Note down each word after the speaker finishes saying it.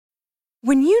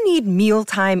When you need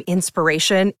mealtime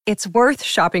inspiration, it's worth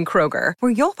shopping Kroger,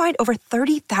 where you'll find over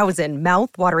 30,000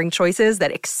 mouth-watering choices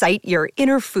that excite your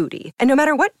inner foodie. And no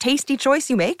matter what tasty choice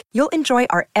you make, you'll enjoy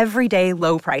our everyday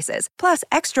low prices, plus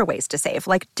extra ways to save,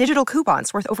 like digital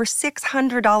coupons worth over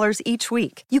 $600 each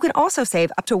week. You can also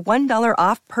save up to $1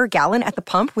 off per gallon at the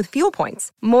pump with fuel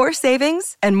points. More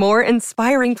savings and more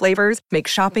inspiring flavors make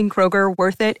shopping Kroger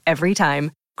worth it every time.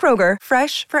 Kroger,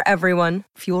 fresh for everyone.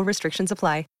 Fuel restrictions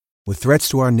apply. With threats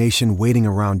to our nation waiting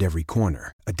around every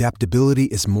corner, adaptability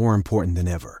is more important than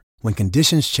ever. When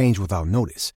conditions change without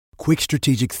notice, quick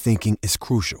strategic thinking is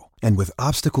crucial. And with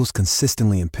obstacles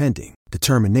consistently impending,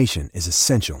 determination is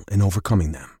essential in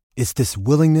overcoming them. It's this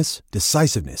willingness,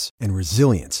 decisiveness, and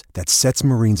resilience that sets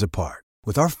Marines apart.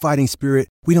 With our fighting spirit,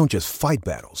 we don't just fight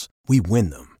battles, we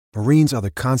win them. Marines are the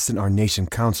constant our nation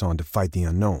counts on to fight the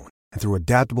unknown. And through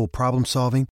adaptable problem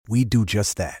solving, we do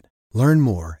just that. Learn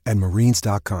more at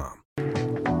marines.com.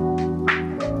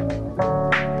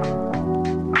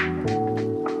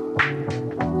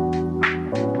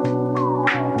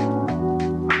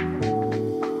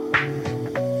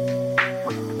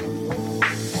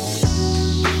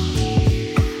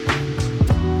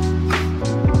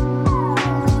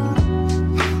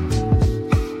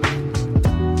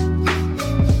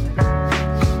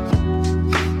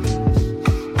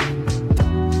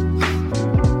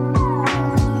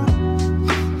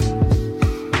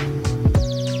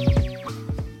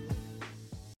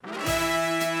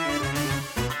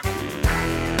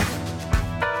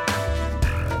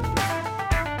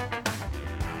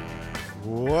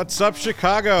 What's up,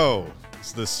 Chicago?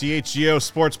 It's the CHGO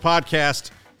Sports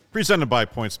Podcast presented by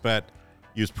PointsBet.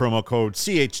 Use promo code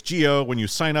CHGO when you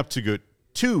sign up to get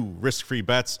 2 risk-free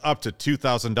bets up to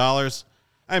 $2,000.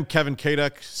 I'm Kevin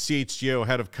Kaduk, CHGO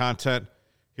head of content,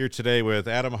 here today with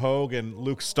Adam Hogue and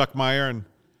Luke Stuckmeyer, and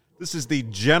this is the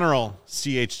general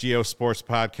CHGO Sports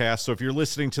Podcast. So if you're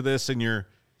listening to this in your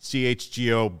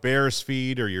CHGO Bears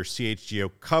feed or your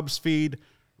CHGO Cubs feed,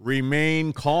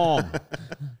 remain calm.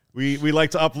 We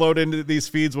like to upload into these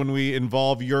feeds when we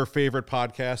involve your favorite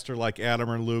podcaster like Adam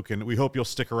or Luke, and we hope you'll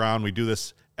stick around. We do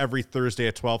this every Thursday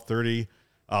at 12:30,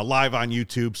 live on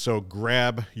YouTube, so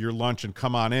grab your lunch and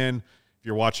come on in. If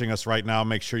you're watching us right now,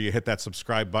 make sure you hit that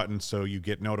subscribe button so you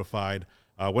get notified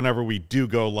whenever we do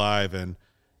go live. And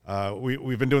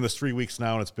we've been doing this 3 weeks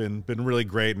now, and it's been really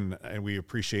great, and we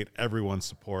appreciate everyone's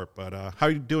support. But how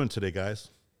are you doing today,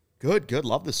 guys? Good.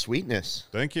 Love the sweetness.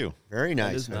 Thank you. Very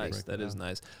nice. That is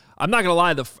nice. I'm not going to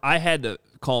lie. I had to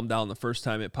calm down the first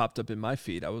time it popped up in my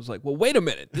feed. I was like, well, wait a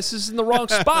minute. This is in the wrong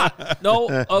spot.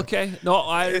 No, okay. No,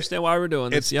 I understand why we're doing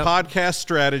this. It's podcast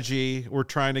strategy. We're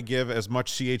trying to give as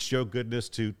much CHGO goodness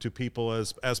to people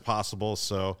as possible.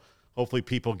 So hopefully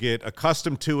people get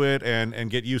accustomed to it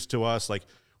and get used to us. Like,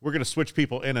 we're going to switch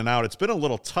people in and out. It's been a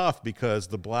little tough because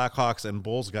the Blackhawks and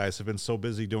Bulls guys have been so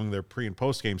busy doing their pre- and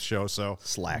post-game show. So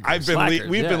Slackers.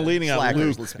 We've been leaning on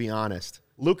Luke. Let's be honest.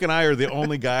 Luke and I are the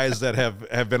only guys that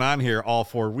have been on here all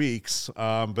 4 weeks.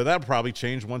 But that'll probably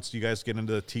change once you guys get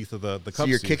into the teeth of the Cubs So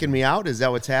you're season. kicking me out? Is that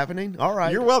what's happening? All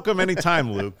right. You're welcome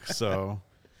anytime, Luke. So,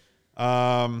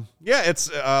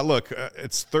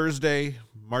 it's Thursday,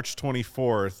 March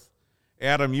 24th.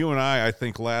 Adam, you and I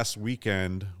think last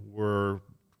weekend were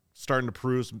starting to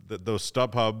peruse those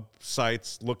StubHub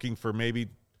sites looking for maybe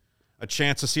a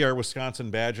chance to see our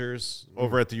Wisconsin Badgers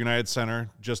over at the United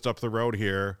Center just up the road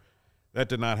here. That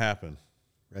did not happen.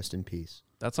 Rest in peace.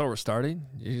 That's how we're starting?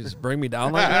 You just bring me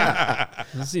down like that?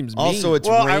 That seems mean. Also, it's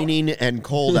raining and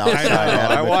cold outside.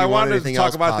 I wanted to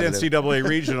talk about the NCAA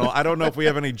Regional. I don't know if we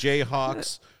have any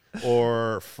Jayhawks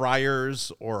or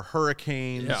Friars or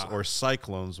Hurricanes or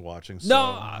Cyclones watching. So,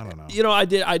 I don't know. You know, I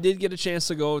did get a chance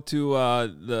to go to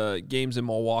the games in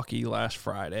Milwaukee last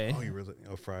Friday. Oh, you really?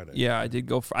 Oh, Friday. Yeah, I did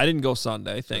go. I didn't go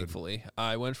Sunday, thankfully.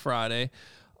 I went Friday.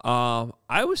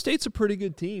 Iowa State's a pretty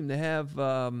good team. They have,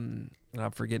 I'm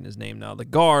forgetting his name now, the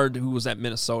guard who was at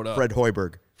Minnesota. Fred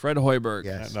Hoiberg.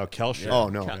 Yes. No, Kelscher. Oh,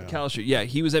 no. Kelscher. Yeah,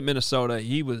 he was at Minnesota.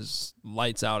 He was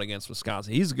lights out against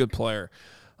Wisconsin. He's a good player.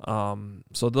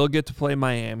 So they'll get to play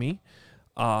Miami.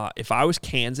 If I was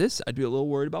Kansas, I'd be a little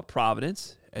worried about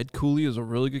Providence. Ed Cooley is a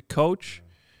really good coach.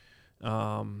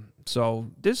 So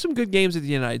there's some good games at the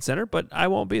United Center, but I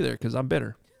won't be there because I'm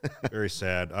bitter. Very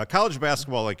sad. College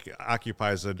basketball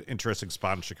occupies an interesting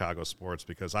spot in Chicago sports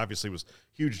because obviously it was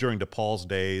huge during DePaul's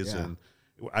days, and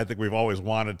I think we've always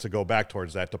wanted to go back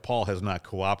towards that. DePaul has not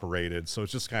cooperated, so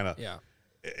it's just kind of,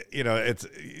 it's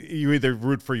you either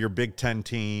root for your Big Ten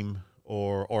team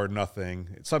or nothing.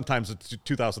 Sometimes it's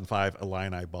 2005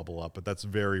 Illini bubble up, but that's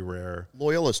very rare.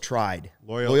 Loyola's tried.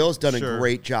 Loyola's done a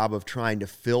great job of trying to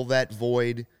fill that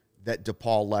void that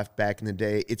DePaul left back in the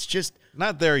day. It's just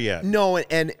Not there yet. no,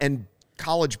 and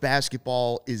college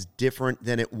basketball is different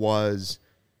than it was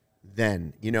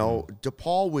then. You know,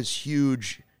 DePaul was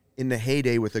huge in the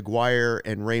heyday with Aguirre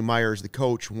and Ray Myers, the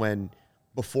coach,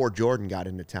 before Jordan got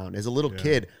into town. As a little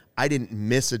kid, I didn't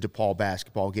miss a DePaul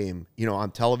basketball game, you know,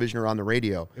 on television or on the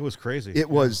radio. It was crazy. It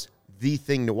was the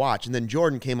thing to watch. And then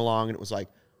Jordan came along, and it was like,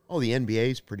 oh, the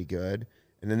NBA is pretty good.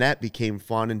 And then that became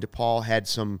fun, and DePaul had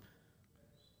some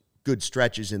good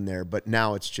stretches in there. But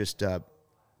now it's just, I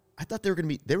thought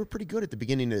they were pretty good at the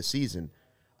beginning of the season.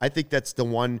 I think that's the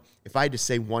one, if I had to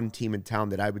say one team in town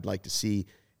that I would like to see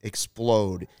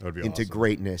explode into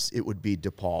greatness, it would be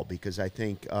DePaul, because I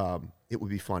think it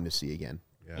would be fun to see again.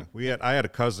 Yeah, I had a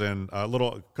cousin, a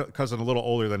little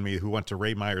older than me, who went to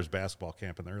Ray Myers basketball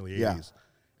camp in the early 80s.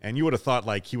 And you would have thought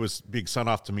like he was being sent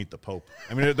off to meet the Pope.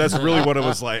 I mean, that's really what it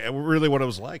was like.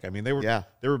 I mean, they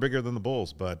were bigger than the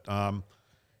Bulls, but so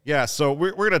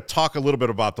we're going to talk a little bit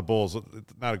about the Bulls.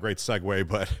 Not a great segue,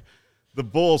 but the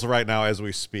Bulls right now, as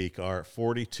we speak, are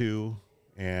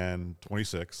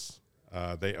 42-26.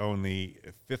 They own the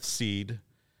 5th seed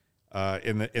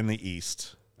in the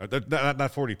East.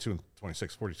 Not 42-26,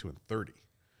 42-30.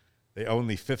 They own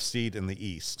the 5th seed in the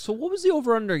East. So what was the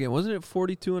over-under again? Wasn't it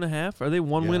 42.5? Are they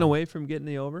one win away from getting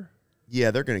the over?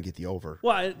 Yeah, they're going to get the over.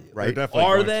 What? Right?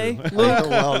 Are they?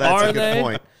 Well, that's a good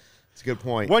point. It's a good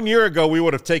point. 1 year ago, we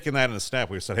would have taken that in a snap.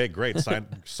 We would have said, hey, great,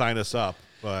 sign us up.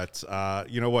 But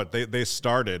you know what? They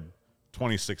started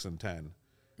 26-10.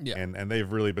 Yeah. And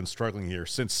they've really been struggling here.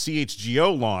 Since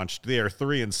CHGO launched, they are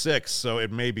 3-6, so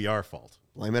it may be our fault.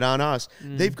 Blame it on us.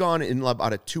 They've gone in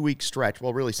about a 2-week stretch.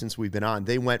 Well, really, since we've been on,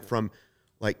 they went from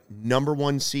like number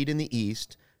 1 seed in the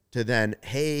East to then,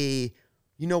 hey,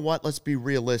 you know what? Let's be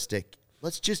realistic.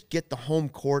 Let's just get the home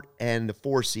court and the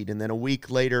 4 seed. And then a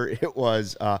week later, it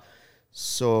was,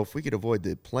 so if we could avoid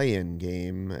the play-in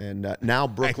game. And now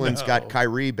Brooklyn's got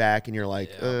Kyrie back, and you're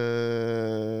like,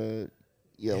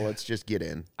 let's just get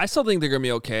in. I still think they're going to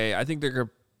be okay. I think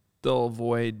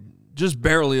they'll just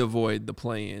barely avoid the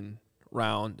play-in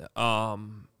round,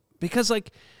 because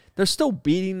like they're still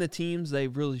beating the teams they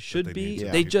really should be.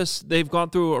 They've gone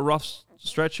through a rough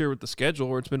stretch here with the schedule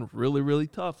where it's been really, really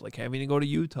tough, like having to go to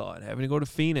Utah and having to go to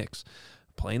Phoenix,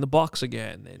 playing the Bucks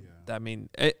again. I mean,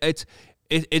 it's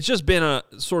just been a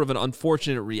sort of an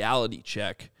unfortunate reality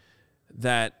check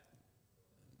that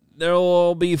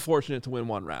they'll be fortunate to win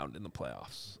one round in the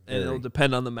playoffs, and it'll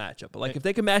depend on the matchup. But like if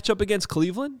they can match up against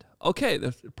Cleveland, okay,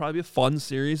 there's probably a fun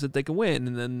series that they can win,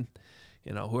 and then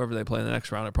whoever they play in the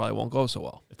next round, it probably won't go so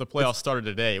well. If the playoffs started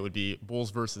today, it would be Bulls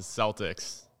versus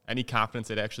Celtics. Any confidence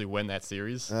they'd actually win that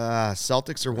series?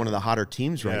 Celtics are one of the hotter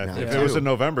teams right now. If it was in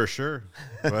November, sure.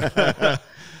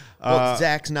 Well,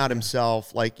 Zach's not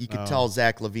himself. Like, you could tell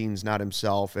Zach LaVine's not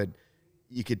himself, and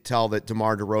you could tell that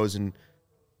DeMar DeRozan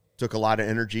took a lot of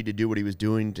energy to do what he was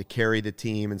doing to carry the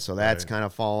team, and so that's kind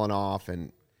of fallen off.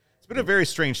 And it's been a very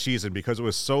strange season because it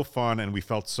was so fun and we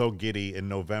felt so giddy in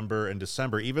November and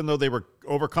December, even though they were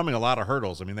overcoming a lot of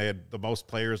hurdles. I mean, they had the most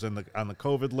players on the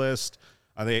COVID list.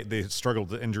 They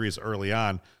struggled with injuries early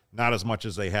on, not as much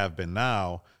as they have been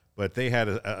now, but they had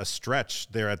a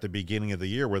stretch there at the beginning of the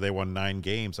year where they won 9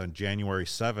 games. On January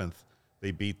 7th,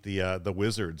 they beat the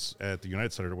Wizards at the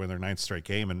United Center to win their 9th straight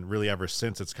game, and really ever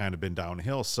since it's kind of been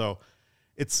downhill. So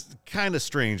it's kind of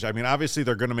strange. I mean, obviously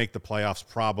they're going to make the playoffs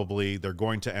probably. They're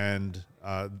going to end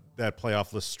that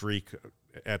playoff-less streak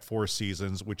at 4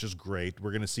 seasons, which is great.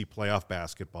 We're going to see playoff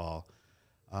basketball.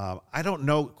 I don't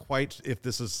know quite if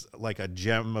this is like a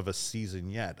gem of a season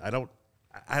yet.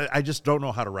 I just don't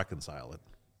know how to reconcile it.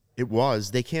 It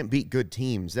was. They can't beat good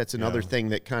teams. That's another thing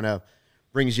that kind of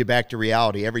brings you back to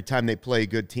reality. Every time they play a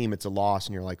good team, it's a loss,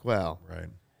 and you're like, well,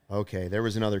 okay, there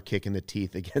was another kick in the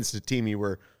teeth against a team you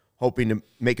were hoping to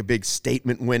make a big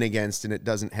statement win against, and it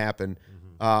doesn't happen.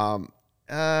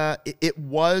 It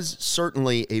was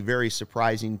certainly a very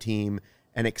surprising team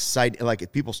and exciting.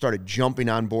 Like, people started jumping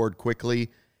on board quickly,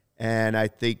 and I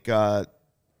think the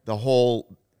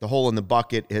hole in the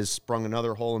bucket has sprung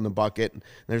another hole in the bucket.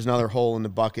 There's another hole in the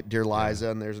bucket, dear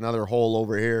Liza, and there's another hole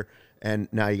over here, and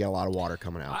now you got a lot of water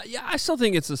coming out. I still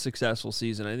think it's a successful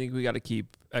season. I think we got to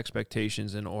keep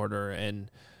expectations in order,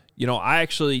 and I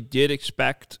actually did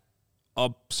expect a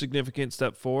significant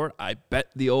step forward. I bet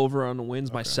the over on the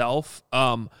wins myself,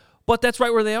 but that's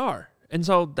right where they are. And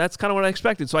so that's kind of what I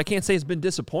expected. So I can't say it's been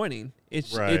disappointing.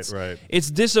 It's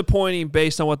disappointing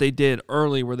based on what they did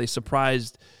early, where they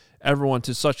surprised everyone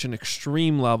to such an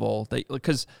extreme level.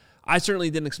 Because I certainly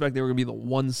didn't expect they were going to be the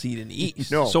 1 seed in the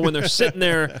East. No. So when they're sitting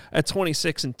there at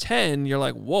 26-10, you're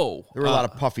like, whoa. There were a lot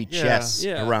of puffy chests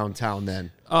yeah. around town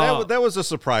then. That was a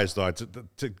surprise, though,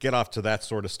 to get off to that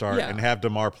sort of start Yeah. and have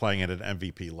DeMar playing at an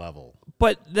MVP level.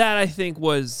 But that, I think,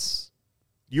 was...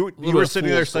 You little were bit sitting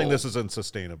there fool's saying gold. this is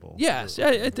unsustainable. Yes,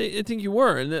 I think you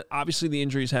were. And obviously the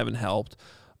injuries haven't helped.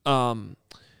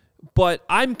 But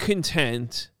I'm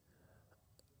content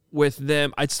with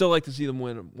them. I'd still like to see them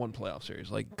win one playoff series,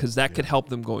 because that could help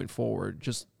them going forward,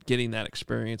 just getting that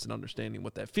experience and understanding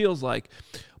what that feels like.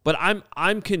 But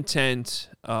I'm content,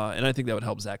 and I think that would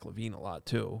help Zach LaVine a lot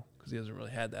too, because he hasn't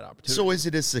really had that opportunity. So is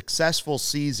it a successful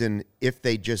season if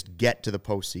they just get to the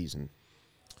postseason?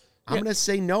 I'm going to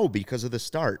say no because of the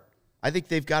start. I think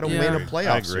they've got to win a I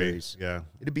playoff agree. series. Yeah.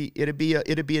 It'd be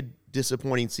a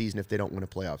disappointing season if they don't win a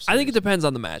playoff series. I think it depends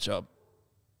on the matchup.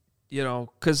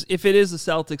 Because if it is the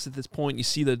Celtics at this point, you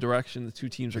see the direction the two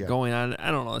teams are going on.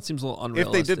 I don't know. It seems a little If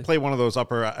unrealistic. they did play one of those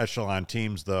upper echelon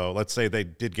teams, though, let's say they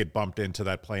did get bumped into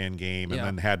that play-in game and Yeah.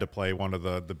 then had to play one of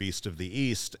the beast of the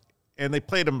East, and they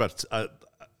played them, but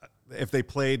if they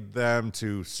played them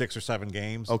to 6 or 7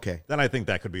 games, then I think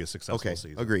that could be a successful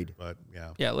season. Agreed. But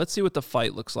yeah, Yeah, let's see what the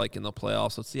fight looks like in the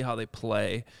playoffs. Let's see how they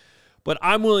play. But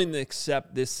I'm willing to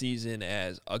accept this season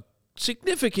as a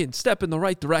significant step in the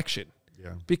right direction.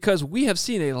 Yeah. Because we have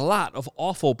seen a lot of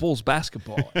awful Bulls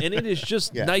basketball, and it is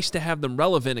just nice to have them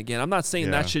relevant again. I'm not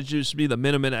saying that should just be the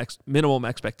minimum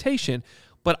expectation,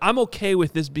 but I'm okay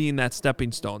with this being that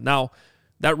stepping stone. Now,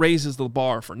 that raises the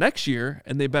bar for next year,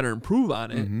 and they better improve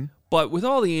on it. But with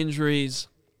all the injuries,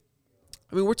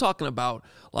 I mean, we're talking about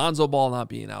Lonzo Ball not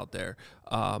being out there.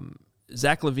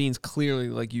 Zach LaVine's clearly,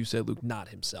 like you said, Luke, not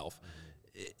himself.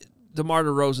 DeMar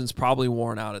DeRozan's probably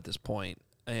worn out at this point,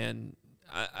 and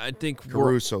I think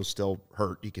Caruso's still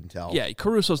hurt, you can tell. Yeah,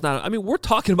 Caruso's not. I mean, we're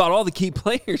talking about all the key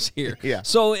players here. Yeah.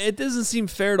 So it doesn't seem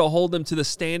fair to hold them to the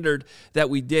standard that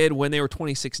we did when they were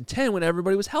 26-10 when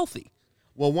everybody was healthy.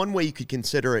 Well, one way you could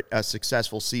consider it a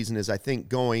successful season is, I think,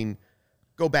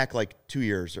 go back like 2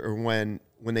 years, or when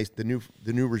the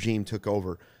new regime took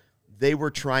over. They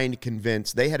were trying to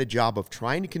convince. They had a job of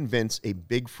trying to convince a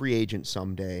big free agent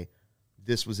someday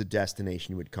this was a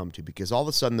destination you would come to, because all of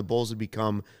a sudden the Bulls had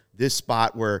become this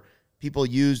spot where people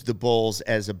used the Bulls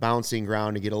as a bouncing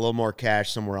ground to get a little more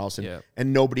cash somewhere else,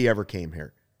 and nobody ever came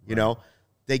here. You know,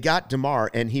 they got DeMar,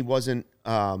 and he wasn't.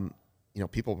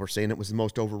 People were saying it was the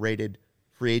most overrated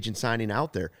free agent signing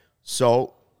out there.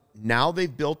 So now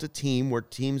they've built a team where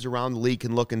teams around the league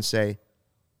can look and say,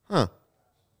 "Huh,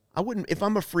 I wouldn't." If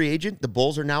I'm a free agent, the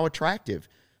Bulls are now attractive.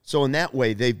 So in that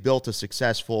way, they've built a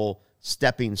successful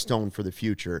stepping stone for the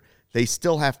future. They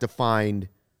still have to find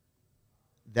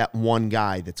that one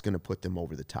guy that's going to put them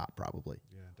over the top, probably.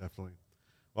 Yeah, definitely.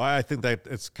 Well, I think that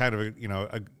it's kind of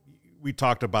we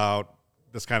talked about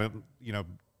this kind of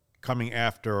coming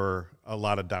after a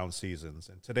lot of down seasons,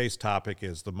 and today's topic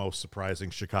is the most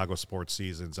surprising Chicago sports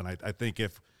seasons. And I think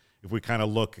if we kind of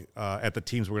look at the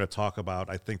teams we're going to talk about,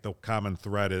 I think the common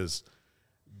thread is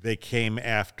they came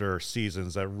after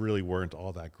seasons that really weren't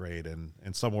all that great, and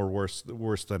some were worse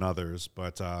than others.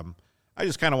 But I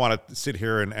just kind of want to sit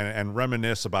here and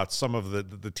reminisce about some of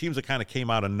the teams that kind of came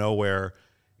out of nowhere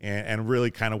and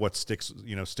really kind of what sticks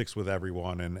with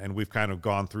everyone. And we've kind of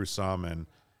gone through some, and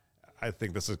I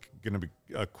think this is going to be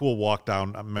a cool walk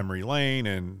down memory lane,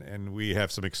 and we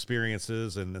have some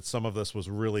experiences, and some of this was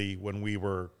really when we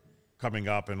were coming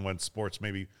up and when sports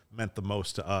maybe meant the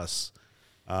most to us.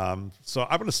 So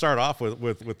I'm going to start off with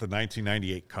the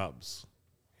 1998 Cubs.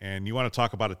 And you want to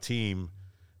talk about a team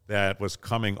that was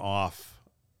coming off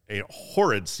a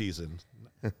horrid season.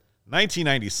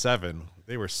 1997,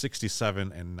 they were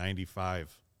 67-95,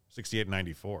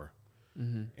 68-94.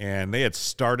 Mm-hmm. And they had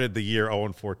started the year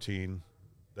 0-14.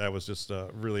 That was just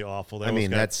really awful.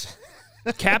 That's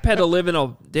David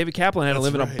Kaplan had to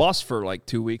live in a bus for like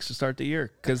 2 weeks to start the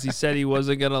year because he said he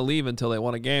wasn't going to leave until they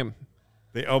won a game.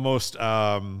 They almost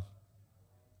got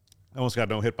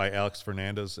no hit by Alex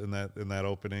Fernandez in that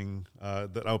opening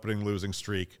losing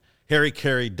streak. Harry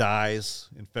Carey dies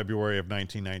in February of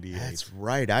 1998. That's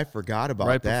right. I forgot about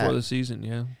that. that. Right before the season,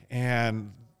 yeah.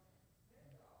 And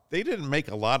they didn't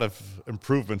make a lot of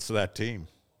improvements to that team.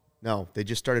 No, they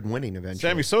just started winning eventually.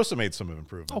 Sammy Sosa made some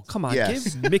improvements. Oh, come on.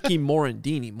 Yes. Give Mickey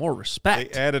Morandini more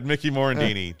respect. They added Mickey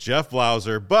Morandini, Jeff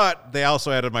Blauser, but they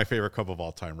also added my favorite Cub of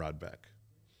all time, Rod Beck.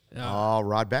 Yeah. Oh,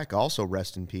 Rod Beck, also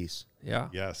rest in peace. Yeah.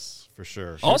 Yes, for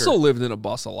sure. Also lived in a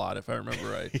bus a lot, if I remember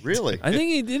right. Really? I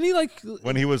think he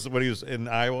when he was in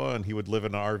Iowa and he would live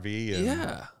in an RV. And,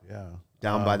 yeah.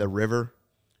 Down by the river.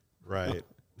 Right.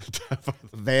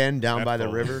 Van down by the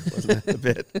river. Wasn't that the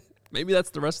bit? Maybe that's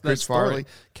the rest of that Chris story. Farley.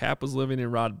 Cap was living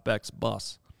in Rod Beck's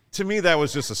bus. To me, that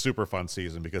was just a super fun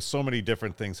season because so many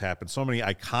different things happened. So many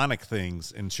iconic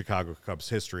things in Chicago Cubs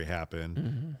history happened.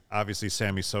 Mm-hmm. Obviously,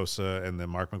 Sammy Sosa and then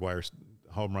Mark McGwire's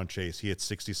home run chase. He hit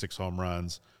 66 home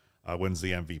runs, wins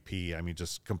the MVP. I mean,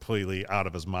 just completely out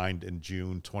of his mind in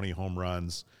June, 20 home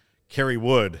runs. Kerry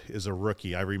Wood is a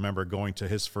rookie. I remember going to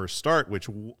his first start, which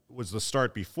was the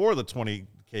start before the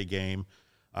 20K game.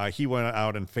 He went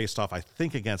out and faced off, I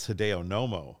think, against Hideo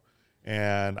Nomo.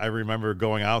 And I remember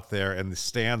going out there, and the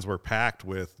stands were packed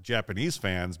with Japanese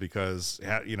fans because,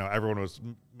 everyone was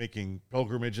making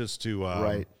pilgrimages to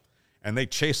Right. And they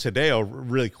chased Hideo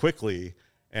really quickly,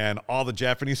 and all the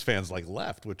Japanese fans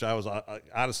left, which I was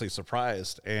honestly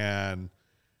surprised. And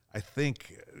I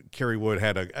think Kerry Wood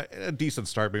had a decent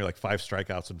start, maybe 5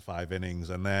 strikeouts in 5 innings.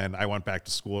 And then I went back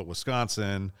to school at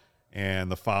Wisconsin,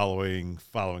 and the following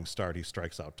start, he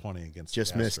strikes out 20 against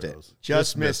Just the missed it. Astros.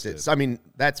 Just missed it. I mean,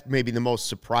 that's maybe the most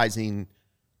surprising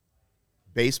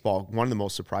one of the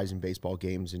most surprising baseball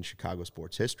games in Chicago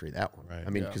sports history, that one. Right. I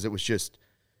mean, because it was just,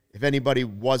 if anybody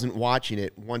wasn't watching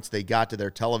it, once they got to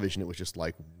their television, it was just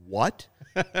like, what?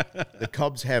 The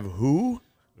Cubs have who?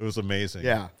 It was amazing.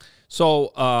 Yeah.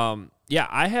 So,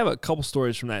 I have a couple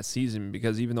stories from that season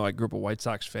because even though I grew up a White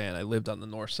Sox fan, I lived on the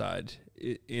north side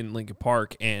in Lincoln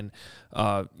Park and,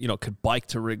 could bike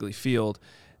to Wrigley Field.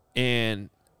 And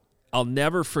I'll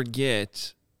never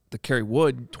forget the Kerry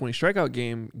Wood 20 strikeout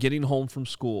game, getting home from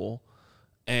school.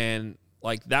 And,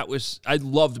 I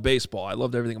loved baseball. I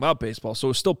loved everything about baseball. So it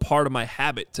was still part of my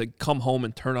habit to come home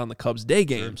and turn on the Cubs day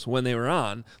games when they were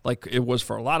on, like it was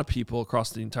for a lot of people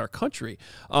across the entire country.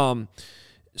 I'll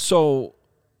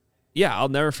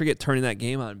never forget turning that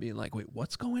game on and being like, wait,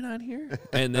 what's going on here?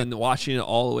 And then watching it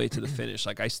all the way to the finish.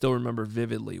 I still remember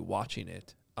vividly watching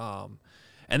it. And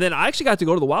then I actually got to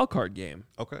go to the wild card game.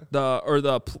 Okay. The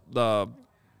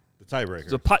tiebreaker.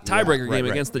 The tiebreaker right, game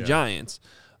right. against the Giants.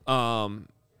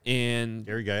 And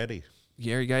Gary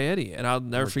Gaetti. And I'll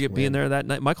never forget being there that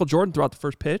night. Michael Jordan threw out the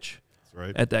first pitch That's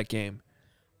right. at that game.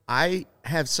 I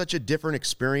have such a different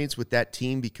experience with that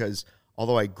team because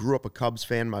although I grew up a Cubs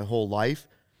fan my whole life,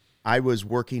 I was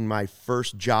working my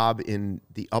first job in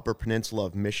the Upper Peninsula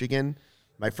of Michigan.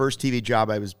 My first TV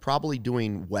job, I was probably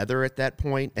doing weather at that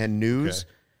point and news.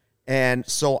 Okay. And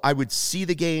so I would see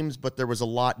the games, but there was a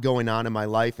lot going on in my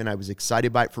life, and I was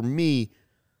excited by it. For me,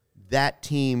 that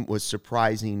team was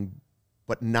surprising,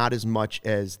 but not as much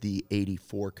as the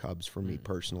 84 Cubs for me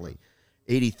personally.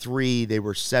 83, they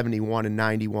were 71 and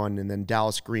 91, and then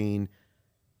Dallas Green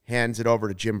hands it over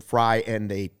to Jim Fry,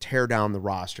 and they tear down the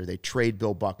roster. They trade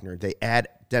Bill Buckner. They add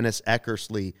Dennis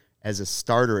Eckersley as a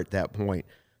starter at that point.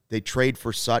 They trade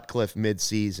for Sutcliffe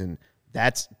midseason.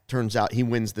 Turns out he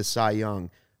wins the Cy Young.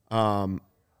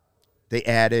 They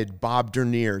added Bob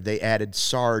Dernier. They added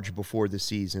Sarge before the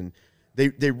season.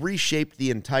 They reshaped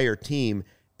the entire team,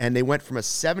 and they went from a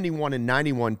 71 and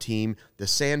 91 team. The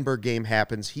Sandberg game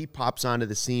happens. He pops onto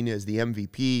the scene as the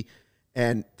MVP,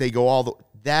 and they go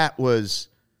that was,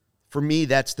 for me,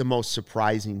 that's the most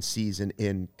surprising season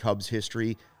in Cubs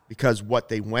history because what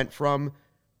they went from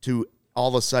to all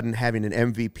of a sudden having an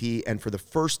MVP, and for the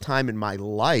first time in my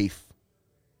life,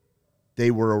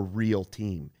 they were a real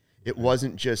team. It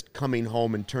wasn't just coming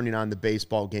home and turning on the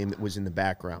baseball game that was in the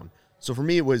background. So for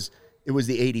me, it was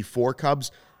the 84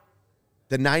 Cubs.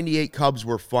 The 98 Cubs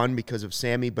were fun because of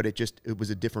Sammy, but it was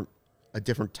a different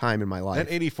time in my life.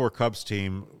 That 84 Cubs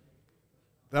team,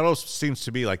 that also seems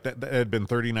to be like that. It had been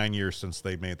 39 years since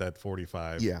they made that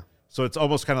 45. Yeah. So it's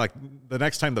almost kind of like the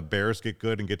next time the Bears get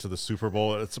good and get to the Super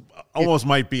Bowl, it's almost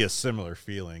might be a similar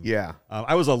feeling. Yeah.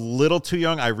 I was a little too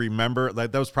young. I remember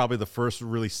that was probably the first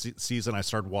really season I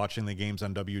started watching the games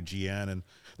on WGN, and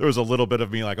there was a little bit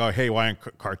of me like, oh, hey, why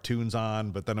aren't cartoons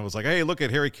on? But then it was like, hey, look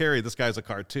at Harry Carey. This guy's a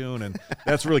cartoon, and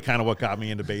that's really kind of what got me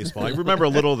into baseball. I remember a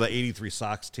little of the 83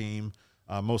 Sox team,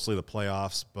 mostly the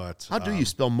playoffs. But how do you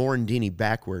spell Morandini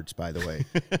backwards, by the way?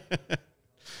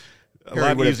 a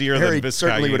lot easier than Harry Vizcaíno.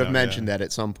 certainly would have mentioned that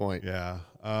at some point. Yeah.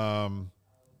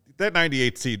 That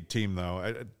 98 seed team,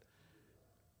 though,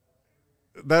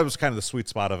 that was kind of the sweet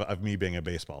spot of me being a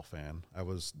baseball fan. I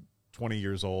was 20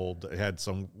 years old. I had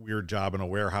some weird job in a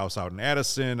warehouse out in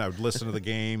Addison. I would listen to the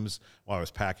games while I was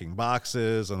packing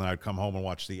boxes, and then I'd come home and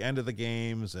watch the end of the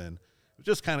games. And it was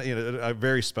just kind of a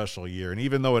very special year. And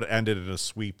even though it ended in a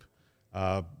sweep,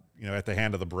 at the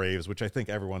hand of the Braves, which I think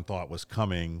everyone thought was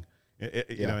coming,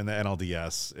 in the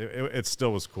NLDS, it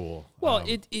still was cool. Well,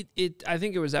 I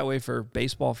think it was that way for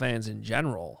baseball fans in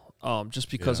general, just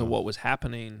because of what was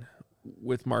happening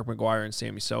with Mark McGwire and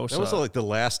Sammy Sosa. That was like the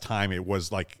last time it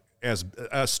was like as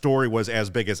a story was as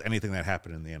big as anything that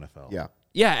happened in the NFL. Yeah.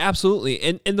 Yeah, absolutely.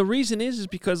 And the reason is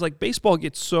because like baseball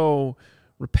gets so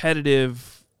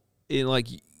repetitive in like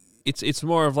it's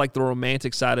more of like the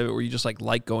romantic side of it where you just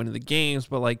like going to the games,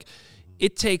 but like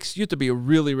it takes you have to be a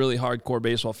really, really hardcore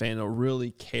baseball fan to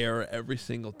really care every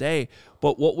single day.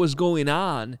 But what was going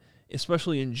on,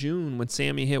 especially in June when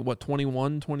Sammy hit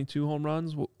 21, 22 home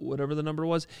runs, whatever the number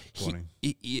was,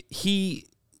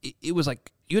 it was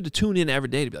like you had to tune in every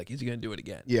day to be like, is he going to do it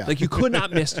again? Yeah. Like you could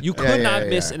not miss. You could not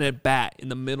miss an at bat in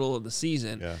the middle of the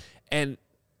season. Yeah. And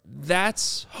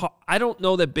that's I don't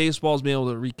know that baseball's been able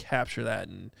to recapture that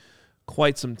in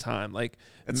quite some time. Like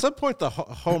at some point, the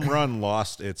home run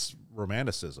lost its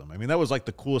romanticism. I mean, that was like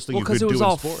the coolest thing you could because do it was in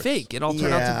all sports. fake. It all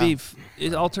turned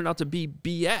out to be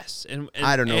BS. And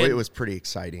I don't know. It was pretty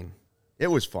exciting. It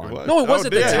was fun. No, it was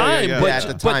at the time. yeah. But Yeah, at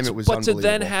the time, it was But to then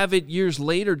unbelievable. have it years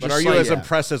later, just But are you like, as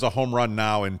impressed as a home run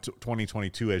now in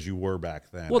 2022 as you were back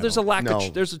then? well, there's a lack No.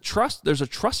 of there's a trust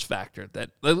factor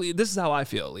that this is how I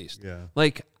feel at least. Yeah.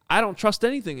 Like I don't trust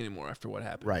anything anymore after what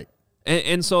happened. Right.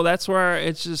 And so that's where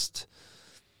it's just,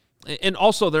 and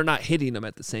also they're not hitting them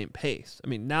at the same pace. I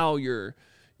mean, now you're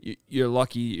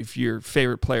lucky if your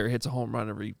favorite player hits a home run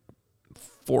every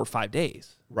 4 or 5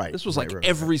 days. Right. This was Right, like right,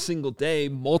 every single day,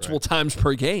 multiple times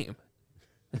per game.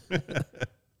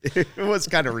 It was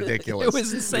kind of ridiculous. It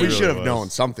was insane. We It should really have known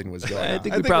was. something was going I on.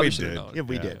 think I we think probably we should have did. known. Yeah,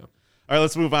 we Yeah. did. All right,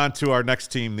 let's move on to our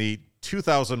next team, the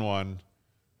 2001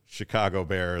 Chicago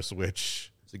Bears,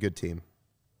 which It's a good team.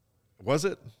 was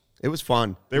it? It was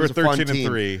fun. They It were was a fun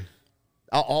 13-3. team.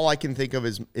 All I can think of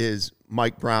is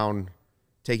Mike Brown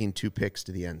taking 2 picks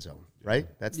to the end zone, right?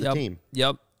 That's the team.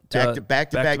 Yep.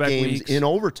 Back-to-back games weeks. in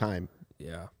overtime.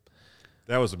 Yeah.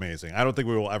 That was amazing. I don't think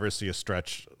we will ever see a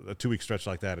 2-week stretch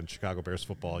like that in Chicago Bears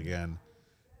football again.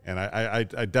 And I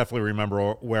definitely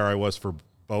remember where I was for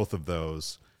both of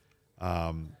those.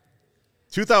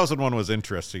 2001 was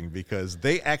interesting because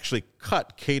they actually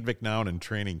cut Cade McNown in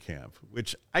training camp,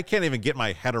 which I can't even get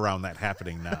my head around that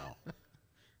happening now.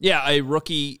 Yeah, a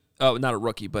rookie, not a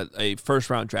rookie, but a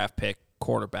first-round draft pick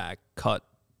quarterback cut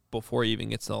before he even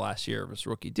gets to the last year of his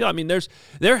rookie deal. I mean,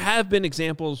 there have been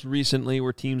examples recently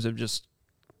where teams have just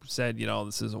said,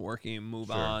 this isn't working, move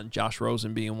on. Josh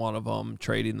Rosen being one of them,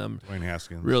 trading them Dwayne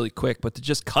Haskins. really quick, but to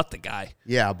just cut the guy.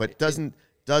 Yeah, but doesn't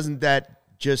that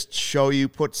just show you,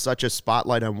 put such a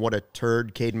spotlight on what a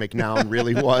turd Cade McNown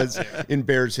really was in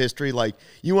Bears history? Like,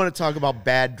 you want to talk about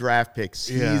bad draft picks.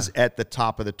 Yeah. He's at the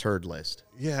top of the turd list.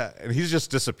 Yeah, and he's just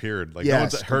disappeared. Like Yes, no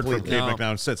one's heard from completely. Cade No.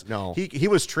 McNown since. No. He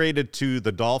was traded to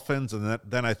the Dolphins and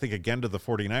then I think again to the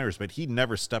 49ers, but he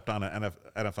never stepped on an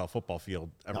NFL football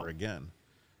field ever again,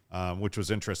 which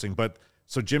was interesting. But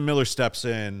so Jim Miller steps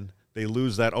in, they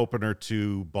lose that opener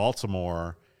to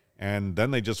Baltimore, and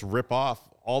then they just rip off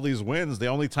all these wins. The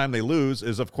only time they lose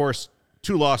is, of course,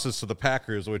 2 losses to the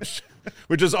Packers, which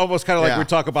is almost kind of like Yeah, we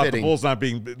talk about fitting. the Bulls not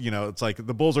being, it's like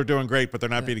the Bulls are doing great, but they're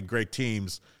not beating great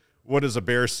teams. What is a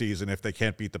Bears season if they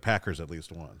can't beat the Packers at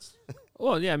least once?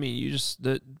 Well, yeah, I mean,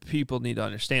 the people need to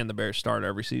understand the Bears start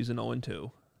every season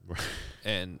 0-2.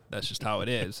 And that's just how it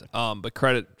is. But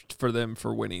credit for them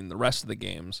for winning the rest of the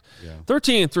games. Yeah.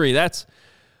 13-3, that's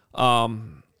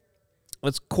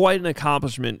quite an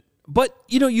accomplishment. But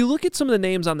you look at some of the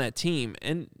names on that team,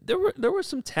 and there was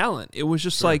some talent. It was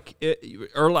just like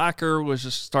Urlacher was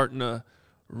just starting to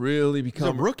really He's a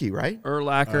become rookie, right?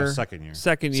 Urlacher. Second year.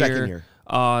 Second Second year. year.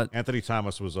 Anthony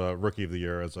Thomas was a rookie of the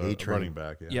year as a A-train. running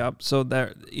back. Yeah. Yep. So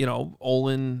that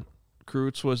Olin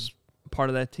Kreutz was part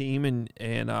of that team,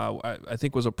 and I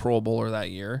think was a Pro Bowler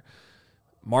that year.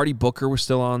 Marty Booker was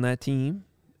still on that team,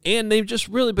 and they just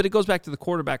really. But it goes back to the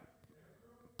quarterback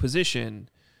position.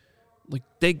 Like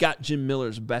they got Jim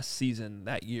Miller's best season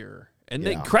that year, and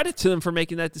they Yeah. credit to them for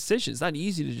making that decision. It's not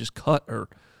easy to just cut a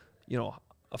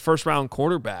first round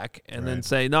quarterback and then Right.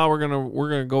 say no, we're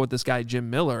gonna go with this guy Jim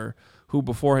Miller, who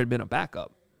before had been a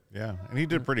backup. Yeah, and he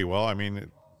did pretty well. I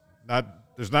mean,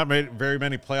 there's not very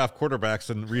many playoff quarterbacks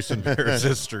in recent Bears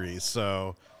history.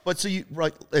 So But so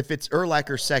if it's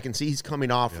Urlacher second, see, he's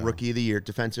coming off Rookie of the Year,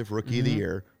 defensive Rookie of the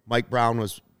Year. Mike Brown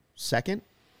was second.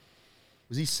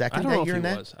 Was he I second don't know that if year he in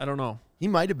that? was. I don't know. He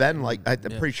might have been I'm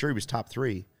pretty sure he was top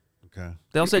 3. okay,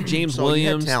 They also had James So he had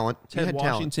Williams, talent. He Ted had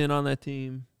talent. Washington on that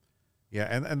team. yeah,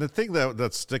 and the thing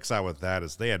that sticks out with that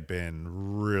is they had been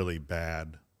really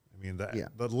bad. I mean,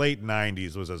 the late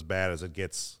 '90s was as bad as it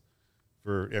gets.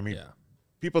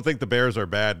 People think the Bears are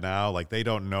bad now. Like they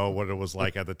don't know what it was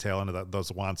like at the tail end of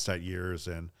those Wannstedt years,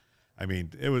 and I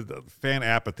mean, fan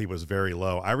apathy was very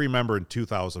low. I remember in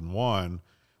 2001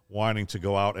 wanting to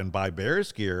go out and buy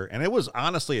Bears gear. And it was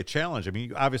honestly a challenge. I mean,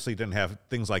 you obviously didn't have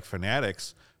things like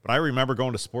Fanatics, but I remember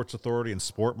going to Sports Authority and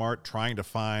Sport Mart trying to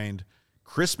find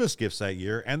Christmas gifts that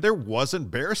year, and there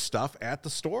wasn't Bears stuff at the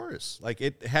stores. Like,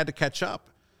 it had to catch up.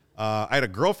 I had a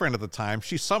girlfriend at the time.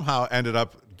 She somehow ended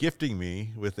up gifting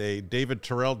me with a David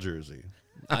Terrell jersey.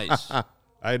 Nice.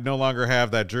 I no longer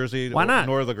have that jersey. Why not?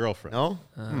 Nor the girlfriend. No?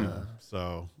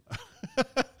 So,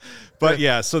 but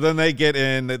yeah, so then they get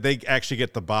in, they actually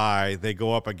get the bye. They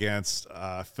go up against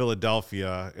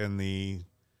Philadelphia and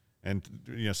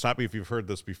stop me if you've heard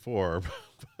this before,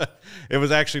 but it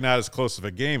was actually not as close of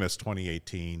a game as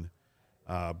 2018.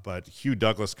 But Hugh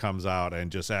Douglas comes out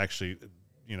and just actually,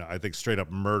 I think straight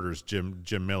up murders Jim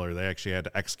Miller. They actually had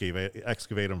to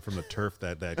excavate him from the turf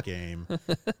that game.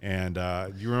 And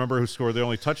you remember who scored the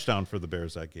only touchdown for the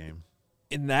Bears that game?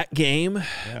 In that game,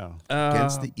 Yeah,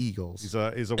 Against the Eagles. he's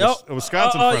a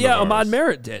Wisconsin friend yeah, of ours. Ahmad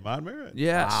Merritt did. Ahmad Merritt.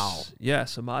 Yes. Wow.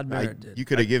 Yes, Ahmad Merritt did. You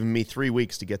could have given me 3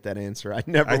 weeks to get that answer. I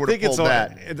never I would think have it's pulled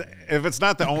that. if it's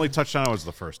not the only touchdown, it was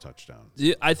the first touchdown.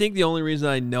 I think the only reason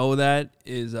I know that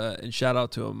is, and shout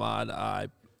out to Ahmad, I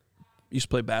used to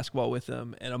play basketball with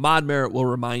him, and Ahmad Merritt will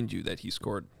remind you that he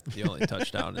scored the only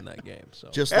touchdown in that game. So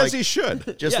Just As like he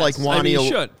should. Just Yes, like I mean, Wani, he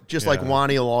should. like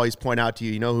Wani will always point out to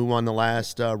you. You know who won the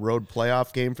last road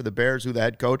playoff game for the Bears? Who the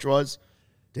head coach was?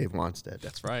 Dave Wanstead.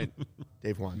 that's right.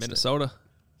 Dave Wanstead. Minnesota.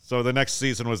 So the next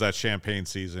season was that Champagne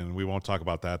season. We won't talk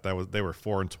about that. They were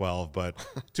 4-12, but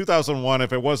 2001,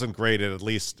 if it wasn't great, it at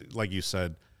least, like you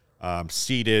said,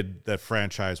 seeded that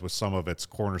franchise with some of its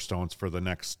cornerstones for the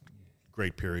next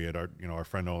great period. Our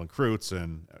friend Nolan Kreutz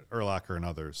and Urlacher and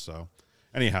others. So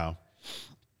anyhow,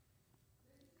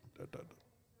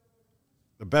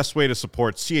 the best way to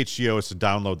support CHGO is to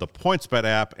download the PointsBet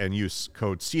app and use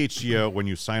code CHGO when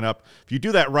you sign up. If you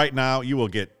do that right now, you will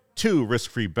get 2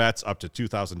 risk-free bets up to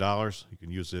 $2,000. You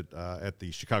can use it at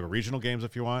the Chicago Regional games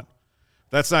if you want.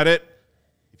 That's not it.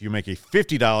 If you make a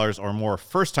 $50 or more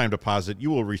first-time deposit, you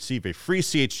will receive a free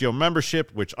CHGO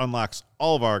membership, which unlocks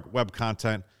all of our web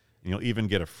content, and you'll even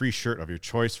get a free shirt of your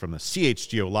choice from the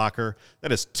CHGO Locker.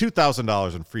 That is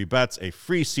 $2,000 in free bets, a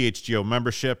free CHGO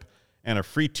membership, and a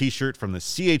free T-shirt from the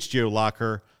CHGO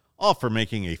Locker, all for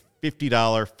making a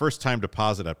 $50 first-time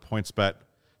deposit at PointsBet. If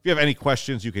you have any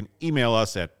questions, you can email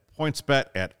us at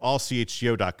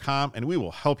pointsbet@allchgo.com, and we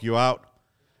will help you out.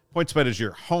 PointsBet is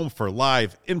your home for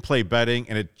live in-play betting,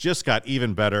 and it just got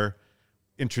even better.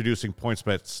 Introducing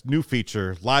PointsBet's new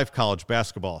feature, live college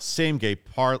basketball same-game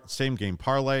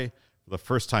parlay. For the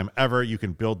first time ever, you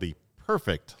can build the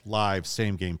perfect live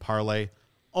same-game parlay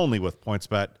only with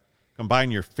PointsBet.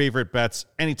 Combine your favorite bets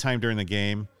anytime during the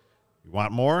game. You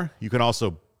want more? You can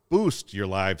also boost your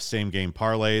live same-game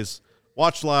parlays.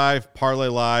 Watch live, parlay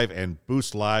live, and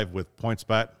boost live with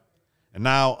PointsBet. And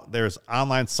now there's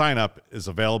online sign-up is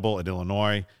available in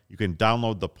Illinois. You can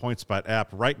download the PointsBet app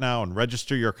right now and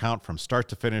register your account from start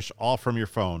to finish, all from your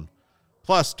phone.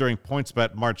 Plus, during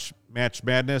PointsBet March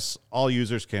Madness, all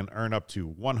users can earn up to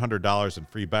 $100 in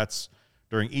free bets.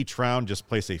 During each round, just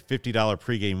place a $50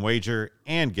 pregame wager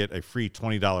and get a free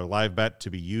 $20 live bet to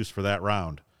be used for that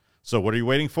round. So what are you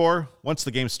waiting for? Once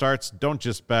the game starts, don't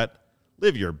just bet.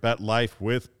 Live your bet life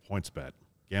with PointsBet.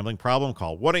 Gambling problem?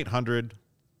 Call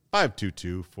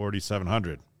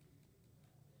 1-800-522-4700.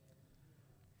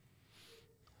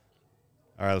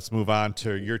 All right, let's move on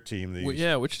to your team.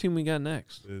 Which team we got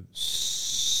next?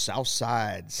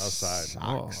 Southside. Southside.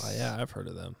 Oh, Sox. yeah, I've heard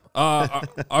of them.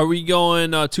 Are we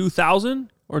going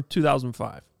 2000 or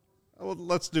 2005? Well,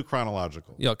 let's do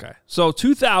chronological. Yeah, okay. So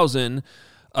 2000.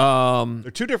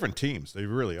 They're two different teams. They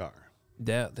really are.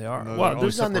 Yeah, they are. No, Well, they're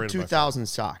Who's on the separated by 2000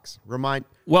 Sox? you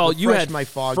refresh had my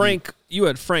foggy- Frank. You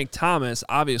had Frank Thomas,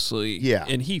 obviously. Yeah.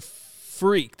 and he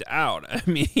freaked out. I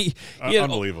mean, he had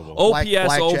Unbelievable. OPS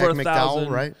Blackjack over McDowell,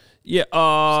 1,000, right? Yeah.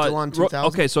 Still on 2000?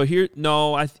 Okay, so here,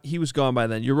 no, he was gone by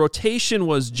then. Your rotation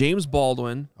was James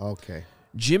Baldwin, Okay.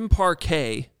 Jim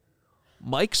Parquet,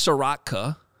 Mike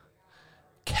Soroka,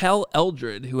 Kel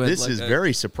Eldred, who had This is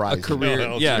very a surprising.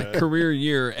 career, career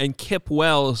year, and Kip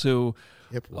Wells, who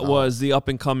Kip Wells. was the up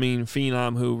and coming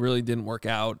phenom who really didn't work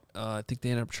out. I think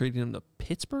they ended up trading him to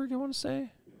Pittsburgh. I want to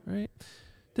say, right?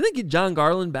 Did they get John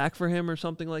Garland back for him or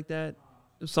something like that?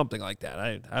 Something like that.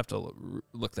 I have to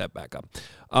look that back up.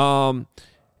 And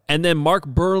then Mark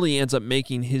Burley ends up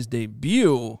making his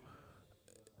debut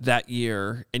that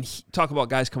year, and talk about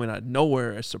guys coming out of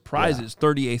nowhere as surprises.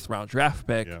 38th round draft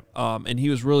pick, and he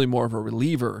was really more of a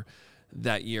reliever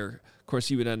that year. Of course,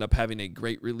 he would end up having a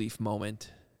great relief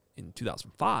moment in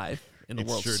 2005 in the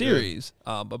World Series,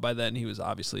 but by then he was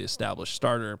obviously established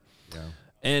starter. Yeah.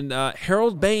 And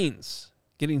Harold Baines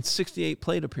getting 68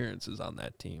 plate appearances on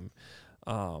that team.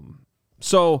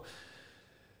 So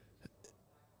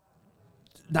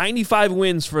 95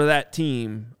 wins for that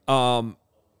team. I'll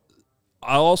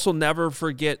also never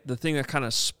forget the thing that kind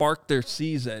of sparked their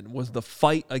season was the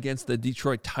fight against the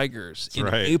Detroit Tigers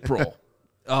in April.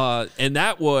 And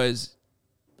that was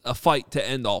a fight to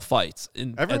end all fights.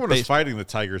 Everyone was fighting the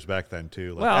Tigers back then,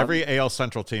 too. Like every AL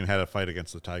Central team had a fight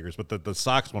against the Tigers, but the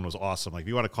Sox one was awesome. Like, if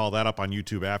you want to call that up on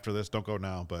YouTube after this, don't go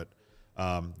now, but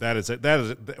that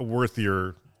is worth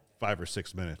your 5 or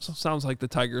 6 minutes. So sounds like the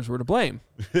Tigers were to blame.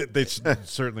 They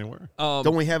certainly were.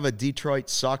 Don't we have a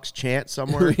Detroit Sox chant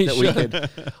somewhere that we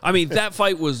could? I mean, that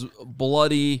fight was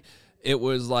bloody. It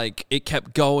was like it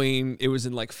kept going. It was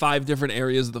in like 5 different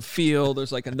areas of the field.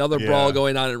 There's like another brawl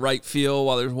going on in right field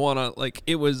while there's one on. Like,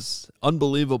 it was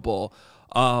unbelievable.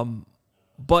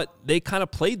 But they kind of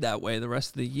played that way the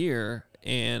rest of the year,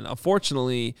 and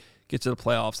unfortunately, get to the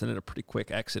playoffs and had a pretty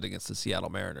quick exit against the Seattle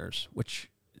Mariners, which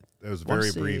it was very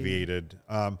abbreviated.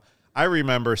 I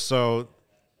remember. So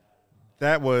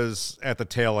that was at the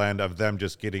tail end of them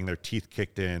just getting their teeth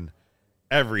kicked in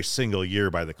every single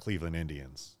year by the Cleveland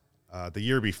Indians. The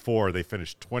year before, they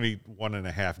finished 21 and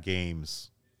a half games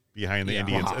behind the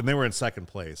Indians, and they were in second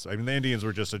place. I mean, the Indians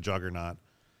were just a juggernaut.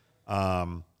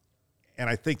 And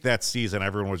I think that season,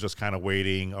 everyone was just kind of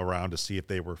waiting around to see if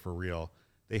they were for real.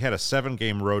 They had a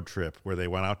 7-game road trip where they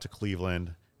went out to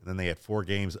Cleveland, and then they had 4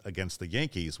 games against the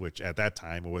Yankees, which at that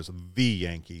time was the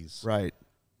Yankees. Right.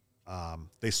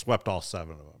 They swept all 7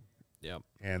 of them. Yep.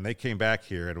 And they came back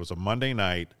here. It was a Monday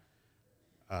night.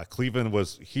 Cleveland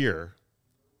was here.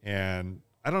 And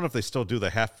I don't know if they still do the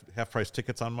half price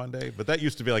tickets on Monday, but that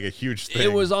used to be like a huge thing.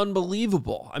 It was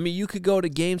unbelievable. I mean, you could go to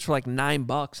games for like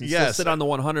 $9 and still sit on the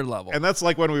 100 level. And that's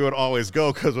like when we would always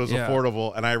go because it was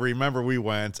affordable. And I remember we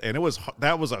went, and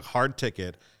that was a hard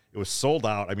ticket. It was sold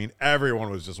out. I mean,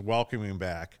 everyone was just welcoming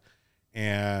back.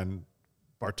 And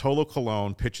Bartolo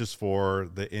Colon pitches for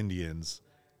the Indians,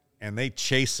 and they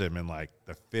chase him in like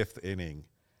the 5th inning.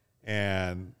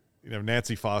 And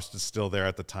Nancy Foster's still there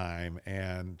at the time,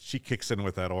 and she kicks in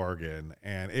with that organ,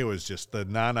 and it was just the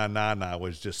na-na-na-na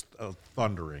was just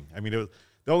thundering. I mean, it was,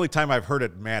 the only time I've heard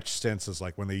it matched since is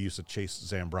like when they used to chase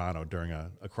Zambrano during a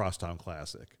Crosstown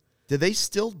Classic. Do they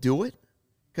still do it?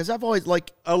 Because I've always,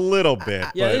 like... A little bit.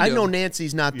 I know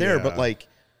Nancy's not there, but, like...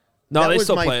 No, they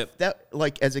still play it.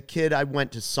 Like, as a kid, I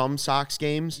went to some Sox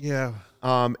games. Yeah.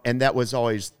 And that was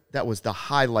the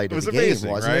highlight of the amazing,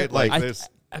 game, wasn't right? it? Like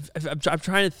I'm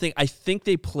trying to think. I think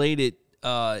they played it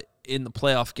in the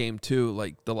playoff game too,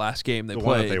 like the last game they played.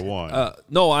 One that they won.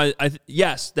 No,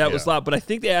 yes, that was loud. But I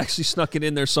think they actually snuck it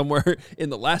in there somewhere in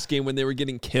the last game when they were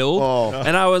getting killed. Oh.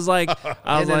 And I was like, no.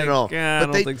 I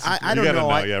don't think so. I don't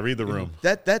know. Read the room.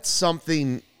 That's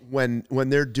something when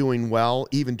they're doing well,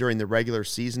 even during the regular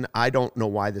season. I don't know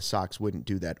why the Sox wouldn't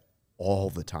do that all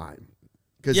the time.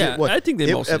 I think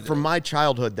they mostly from my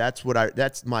childhood. That's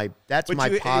my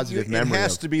positive memory. It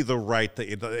has to be the right thing.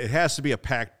 It has to be a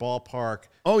packed ballpark.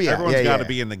 Oh yeah, everyone's got to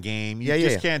be in the game. You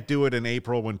just can't do it in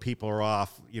April when people are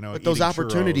off. But those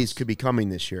opportunities could be coming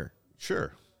this year.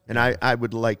 Sure, and I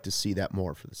would like to see that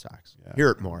more for the Sox.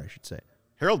 Hear it more, I should say.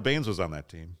 Harold Baines was on that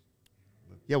team.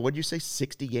 Yeah, what did you say?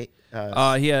 68.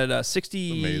 He had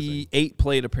 68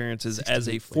 plate appearances as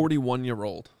a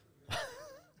 41-year-old.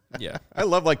 Yeah, I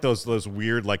love like those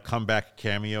weird like comeback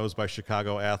cameos by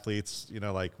Chicago athletes.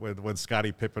 Like when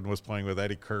Scottie Pippen was playing with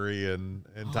Eddie Curry and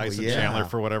Tyson Chandler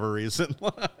for whatever reason.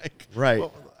 Right.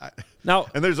 Now,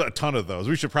 and there's a ton of those.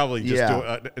 We should probably just do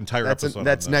an entire episode.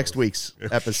 That's next week's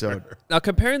episode. Sure. Now,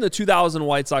 comparing the 2000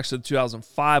 White Sox to the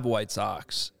 2005 White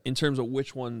Sox, in terms of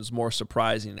which one's more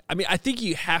surprising, I mean, I think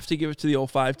you have to give it to the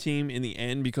 05 team in the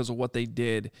end because of what they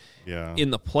did in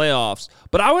the playoffs.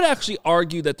 But I would actually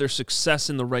argue that their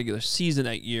success in the regular season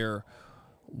that year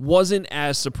wasn't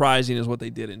as surprising as what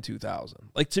they did in 2000.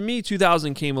 Like, to me,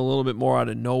 2000 came a little bit more out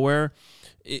of nowhere.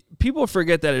 People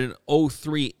forget that in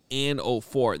 03 and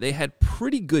 04, they had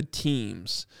pretty good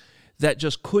teams that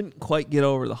just couldn't quite get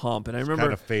over the hump. And I remember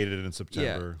kind of faded in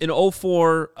September. Yeah, in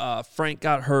 04, Frank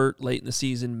got hurt late in the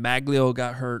season. Maglio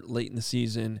got hurt late in the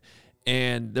season.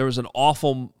 And there was an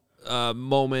awful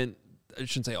moment. I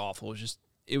shouldn't say awful.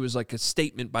 It was like a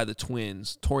statement by the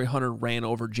Twins. Torrey Hunter ran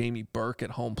over Jamie Burke at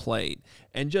home plate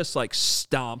and just like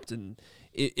stomped. And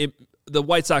the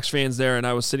White Sox fans there, and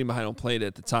I was sitting behind home plate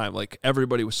at the time, like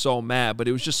everybody was so mad, but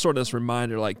it was just sort of this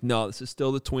reminder, like, no, this is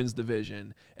still the Twins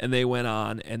division, and they went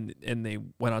on and they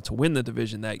went on to win the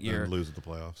division that year and lose at the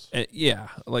playoffs. And,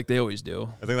 like they always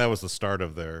do. I think that was the start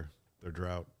of their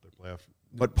drought, their playoff.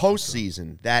 But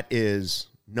postseason, that is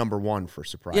number one for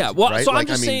surprise. Yeah, well, right? so I'm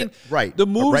just saying, right? The a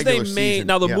moves they regular made. season,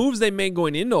 Now, the yeah. moves they made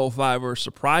going into 05 were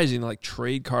surprising, like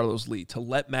trade Carlos Lee to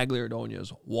let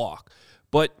Magliardonias walk.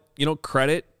 But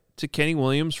credit to Kenny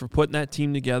Williams for putting that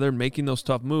team together and making those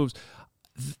tough moves.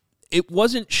 It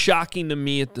wasn't shocking to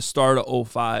me at the start of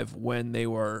 05 when they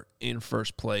were in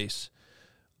first place.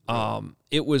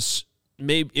 It was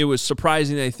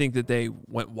surprising, I think, that they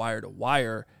went wire to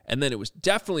wire, and then it was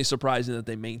definitely surprising that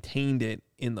they maintained it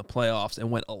in the playoffs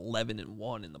and went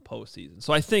 11-1 in the postseason.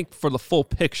 So I think for the full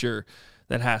picture,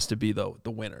 that has to be the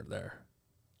winner there.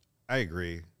 I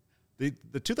agree.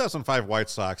 The 2005 White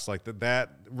Sox, like that.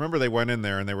 Remember, they went in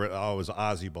there and they were, it was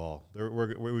Ozzie ball.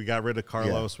 We got rid of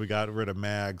Carlos, we got rid of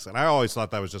Mags, and I always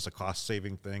thought that was just a cost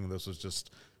saving thing. This was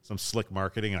just some slick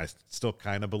marketing, and I still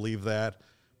kind of believe that.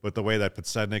 But the way that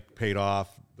Podsednik paid off,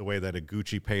 the way that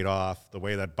Iguchi paid off, the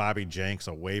way that Bobby Jenks,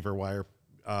 a waiver wire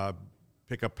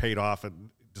pickup, paid off, and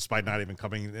despite not even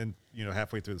coming in,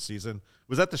 halfway through the season.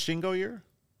 Was that the Shingo year?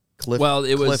 Cliff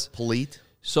Polite.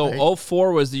 So right?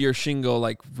 04 was the year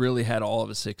Shingo really had all of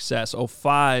his success.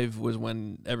 05 was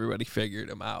when everybody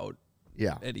figured him out.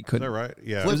 Yeah. And he Is couldn't. that right?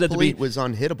 Yeah. Cliff Polite was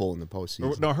unhittable in the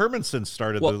postseason. No, Hermanson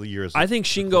started the year as I think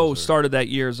Shingo started that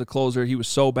year as a closer. He was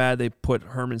so bad they put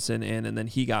Hermanson in, and then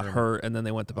he got hurt, and then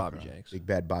they went to Bobby Jenks. Big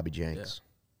bad Bobby Jenks.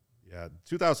 Yeah,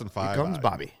 2005. Here comes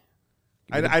Bobby.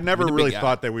 I never really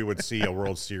thought that we would see a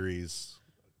World Series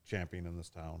champion in this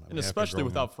town. And especially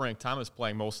without Frank Thomas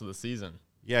playing most of the season.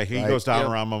 Yeah, he goes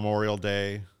down around Memorial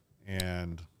Day,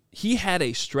 and he had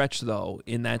a stretch though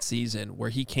in that season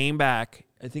where he came back.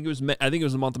 I think it was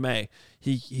the month of May.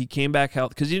 He came back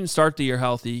healthy because he didn't start the year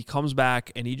healthy. He comes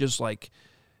back and he just I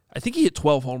think he hit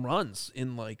 12 home runs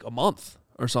in a month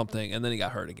or something, and then he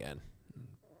got hurt again.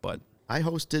 But I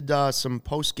hosted some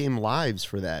post game lives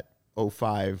for that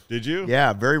 05. Did you?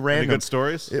 Yeah, very random. Any good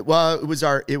stories? It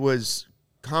was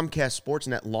Comcast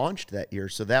Sportsnet launched that year,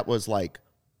 so that was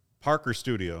Parker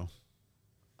Studio.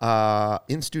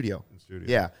 in studio.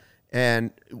 Yeah.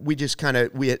 And we just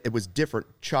it was different.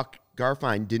 Chuck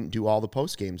Garfien didn't do all the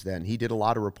post games then. He did a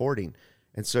lot of reporting.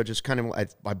 And so just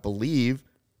I believe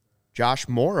Josh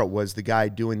Mora was the guy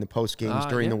doing the post games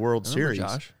during the World Series.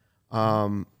 Josh.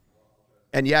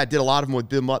 And yeah, I did a lot of them with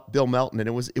Bill Melton, and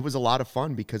it was a lot of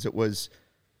fun because it was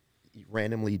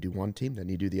randomly you do one team, then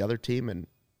you do the other team, and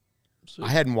I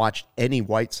hadn't watched any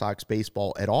White Sox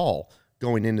baseball at all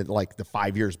going into the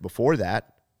 5 years before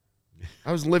that.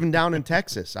 I was living down in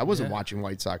Texas. I wasn't watching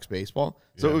White Sox baseball,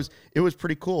 so it was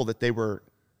pretty cool that they were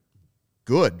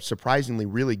good, surprisingly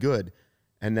really good,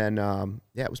 and then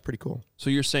it was pretty cool. So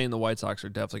you're saying the White Sox are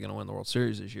definitely going to win the World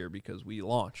Series this year because we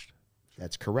launched.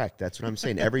 That's correct. That's what I'm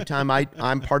saying. Every time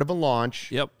I'm part of a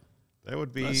launch, Yep. That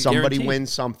would be somebody guaranteed.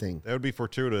 wins something. That would be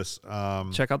fortuitous.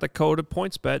 Check out the code at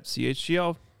PointsBet,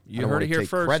 CHGO. You heard it here take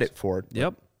first. Credit for it.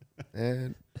 Yep.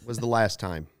 It was the last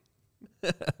time.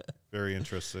 Very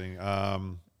interesting.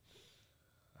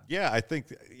 Yeah, I think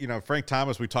Frank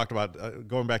Thomas. We talked about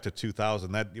going back to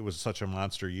 2000. That it was such a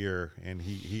monster year, and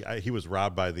he was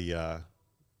robbed by the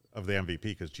of the MVP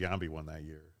because Giambi won that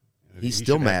year. And He's he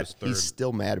still should have mad. his third. He's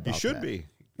still mad about He should that. be.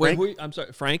 Wait, I'm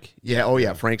sorry, Frank? Yeah. Oh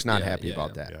yeah. Frank's not happy yeah,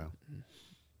 about yeah. that. Yeah.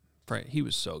 Frank, he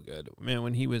was so good. Man,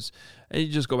 when he was, and you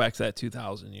just go back to that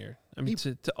 2000 year. I mean,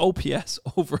 to OPS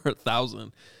over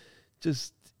 1,000,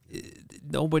 just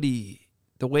nobody,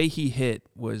 the way he hit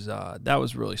was, that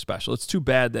was really special. It's too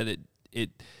bad that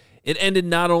it ended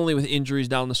not only with injuries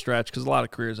down the stretch, because a lot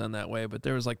of careers end that way, but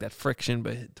there was that friction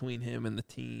between him and the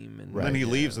team. And Then he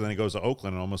leaves, and then he goes to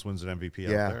Oakland and almost wins an MVP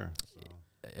out there. So.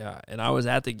 Yeah, and I was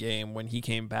at the game when he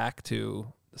came back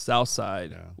to the South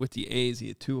Side with the A's. He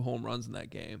had 2 home runs in that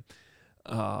game,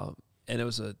 and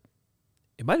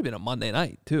it might have been a Monday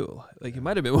night too. It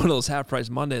might have been one of those half-price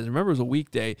Mondays. I remember it was a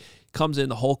weekday. Comes in,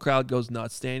 the whole crowd goes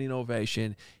nuts, standing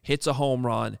ovation, hits a home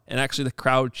run, and actually the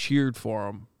crowd cheered for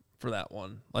him for that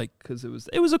one, because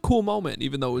it was a cool moment,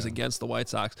 even though it was against the White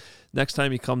Sox. Next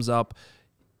time he comes up,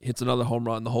 hits another home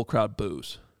run, the whole crowd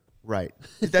boos. Right.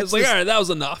 It's all right, that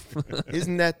was enough.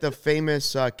 Isn't that the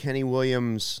famous Kenny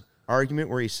Williams argument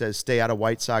where he says, "Stay out of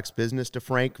White Sox business" to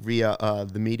Frank via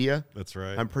the media? That's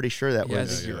right. I'm pretty sure that Yeah, I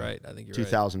was think you're right. I think you're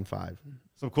 2005.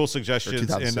 Some cool suggestions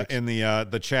 2006. in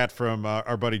the chat from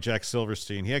our buddy Jack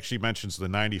Silverstein. He actually mentions the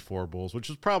 94 Bulls, which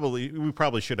is we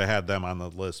probably should have had them on the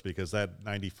list because that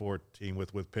 94 team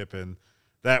with Pippen,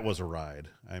 that was a ride.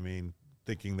 I mean,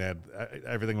 thinking that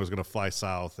everything was going to fly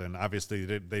south, and obviously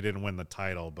they didn't win the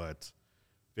title, but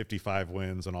 55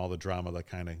 wins and all the drama that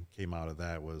kind of came out of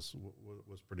that was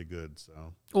pretty good.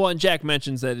 So Well, and Jack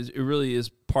mentions that it really is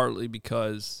partly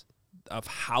because of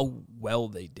how well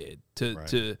they did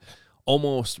to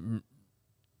almost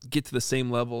get to the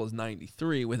same level as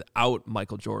 93 without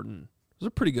Michael Jordan. It was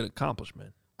a pretty good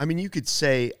accomplishment. I mean, you could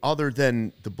say other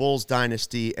than the Bulls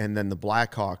dynasty and then the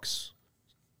Blackhawks'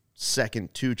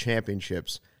 second 2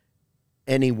 championships,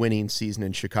 any winning season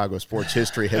in Chicago sports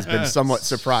history has been somewhat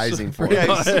surprising for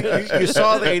us. You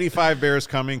saw the 85 Bears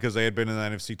coming because they had been in the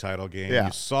NFC title game. Yeah.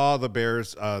 You saw the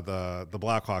Bears, the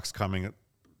Blackhawks coming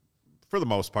for the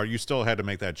most part. You still had to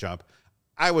make that jump.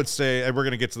 I would say, and we're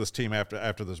going to get to this team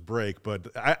after this break, but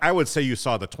I would say you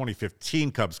saw the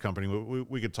 2015 Cubs company.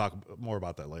 We could talk more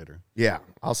about that later. Yeah,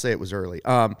 I'll say it was early.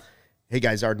 Hey,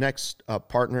 guys, our next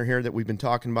partner here that we've been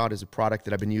talking about is a product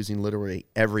that I've been using literally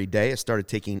every day. I started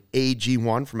taking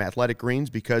AG1 from Athletic Greens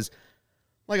because,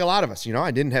 like a lot of us,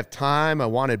 I didn't have time. I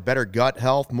wanted better gut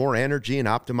health, more energy, and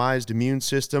optimized immune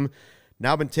system.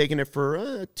 Now I've been taking it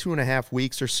for 2.5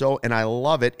 weeks or so, and I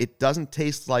love it. It doesn't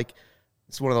taste like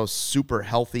it's one of those super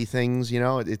healthy things,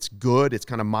 It's good. It's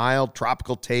kind of mild,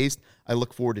 tropical taste. I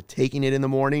look forward to taking it in the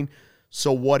morning.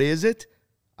 So what is it?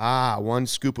 1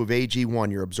 scoop of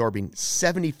AG1. You're absorbing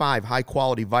 75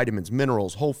 high-quality vitamins,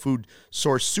 minerals, whole food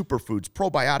source superfoods,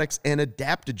 probiotics, and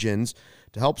adaptogens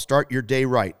to help start your day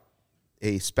right.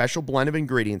 A special blend of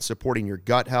ingredients supporting your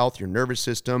gut health, your nervous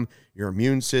system, your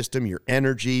immune system, your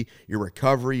energy, your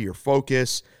recovery, your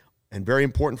focus, and very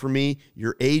important for me,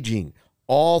 your aging.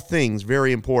 All things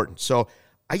very important. So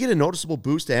I get a noticeable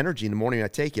boost of energy in the morning I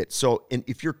take it. So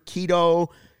if you're keto,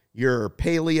 you're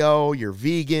paleo, you're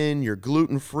vegan, you're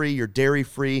gluten-free, you're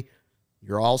dairy-free,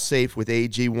 you're all safe with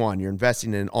AG1. You're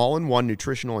investing in an all-in-one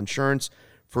nutritional insurance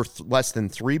for less than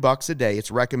 $3 a day. It's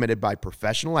recommended by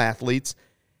professional athletes,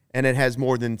 and it has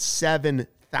more than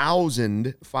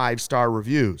 7,000 5-star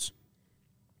reviews.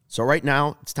 So right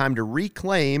now, it's time to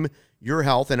reclaim your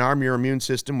health and arm your immune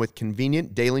system with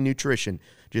convenient daily nutrition.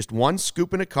 Just 1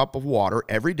 scoop in a cup of water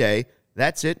every day.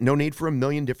 That's it. No need for a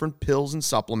million different pills and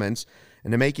supplements.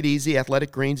 And to make it easy,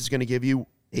 Athletic Greens is going to give you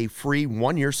a free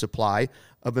 1-year supply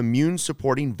of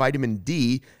immune-supporting vitamin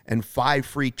D and 5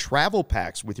 free travel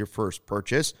packs with your first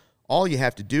purchase. All you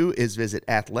have to do is visit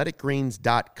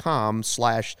athleticgreens.com/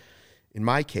 in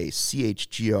my case,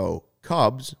 CHGO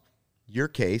Cubs, your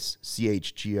case,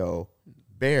 CHGO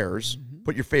Bears.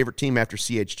 Put your favorite team after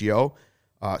CHGO.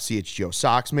 CHGO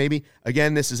Sox, maybe.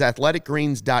 Again, this is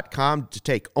athleticgreens.com to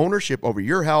take ownership over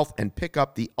your health and pick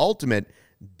up the ultimate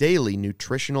daily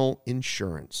nutritional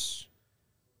insurance.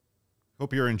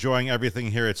 Hope you're enjoying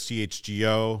everything here at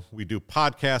CHGO. We do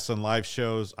podcasts and live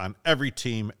shows on every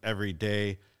team every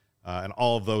day, and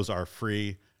all of those are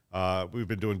free. We've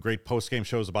been doing great post-game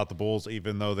shows about the Bulls,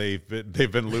 even though they've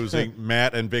been losing.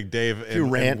 Matt and Big Dave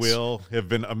and Will have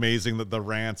been amazing. The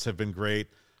rants have been great.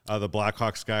 The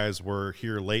Blackhawks guys were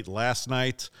here late last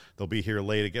night. They'll be here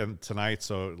late again tonight.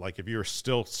 So, if you're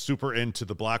still super into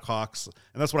the Blackhawks,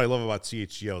 and that's what I love about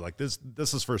CHGO.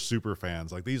 This is for super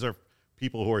fans. These are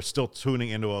people who are still tuning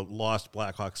into a lost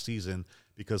Blackhawks season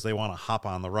because they want to hop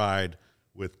on the ride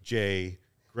with Jay,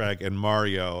 Greg, and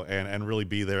Mario and really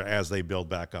be there as they build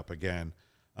back up again.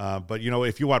 But,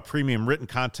 if you want premium written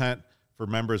content for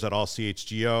members at all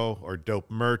CHGO or dope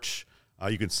merch,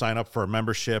 you can sign up for a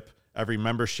membership. Every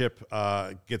membership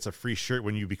gets a free shirt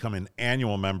when you become an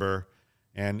annual member,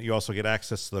 and you also get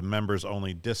access to the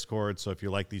members-only Discord. So if you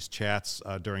like these chats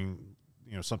during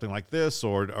something like this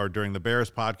or during the Bears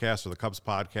podcast or the Cubs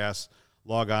podcast,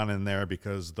 log on in there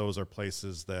because those are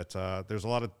places that there's a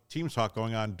lot of team talk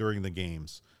going on during the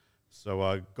games.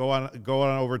 So go on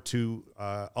over to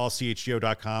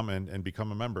allchgo.com and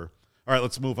become a member. All right,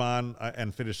 let's move on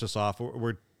and finish this off.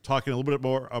 We're talking a little bit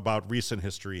more about recent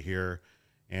history here.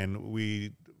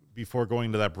 And before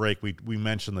going to that break, we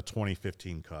mentioned the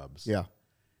 2015 Cubs. Yeah.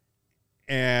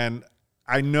 And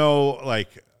I know,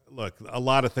 look, a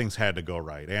lot of things had to go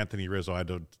right. Anthony Rizzo had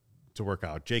to work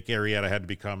out. Jake Arrieta had to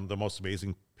become the most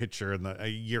amazing pitcher in a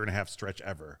year-and-a-half stretch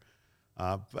ever.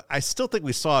 But I still think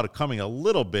we saw it coming a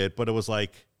little bit, but it was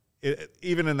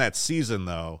even in that season,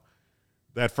 though,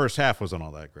 that first half wasn't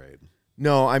all that great.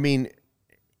 No, I mean,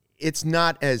 it's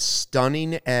not as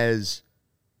stunning as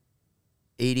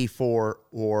 84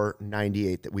 or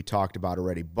 98 that we talked about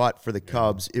already. But for the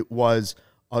Cubs, it was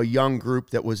a young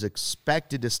group that was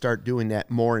expected to start doing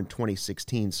that more in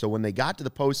 2016. So when they got to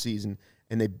the postseason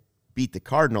and they beat the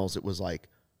Cardinals, it was like,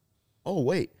 oh,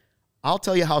 wait. I'll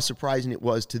tell you how surprising it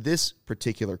was to this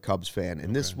particular Cubs fan,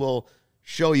 and this will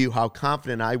show you how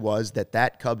confident I was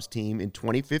that Cubs team in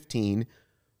 2015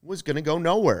 was going to go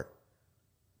nowhere.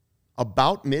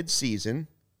 About mid-season,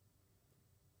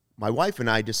 my wife and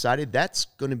I decided that's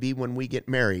going to be when we get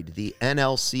married, the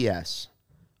NLCS.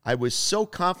 I was so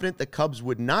confident the Cubs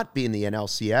would not be in the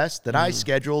NLCS that I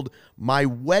scheduled my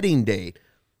wedding date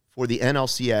for the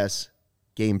NLCS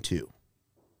Game 2.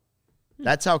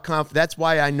 That's how that's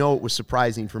why I know it was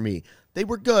surprising for me. They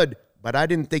were good, but I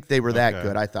didn't think they were that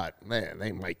good. I thought, man,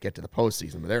 they might get to the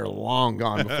postseason, but they're long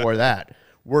gone before that.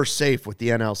 We're safe with the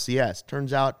NLCS.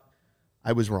 Turns out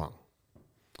I was wrong.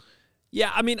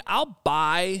 Yeah, I mean, I'll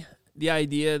buy the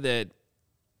idea that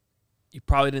you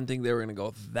probably didn't think they were going to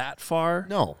go that far.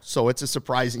 No, so it's a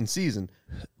surprising season.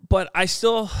 But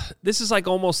this is like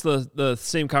almost the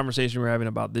same conversation we were having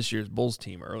about this year's Bulls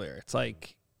team earlier. It's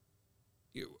like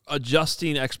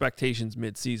adjusting expectations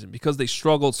mid-season because they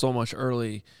struggled so much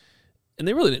early, and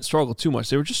they really didn't struggle too much.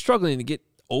 They were just struggling to get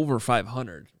over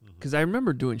 500. Because I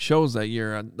remember doing shows that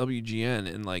year on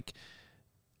WGN, and like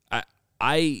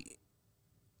I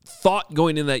thought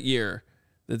going in that year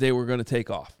that they were going to take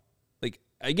off. Like,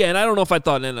 again, I don't know if I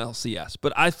thought an NLCS,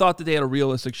 but I thought that they had a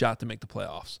realistic shot to make the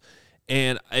playoffs.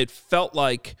 And it felt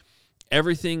like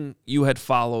everything you had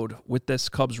followed with this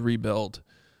Cubs rebuild,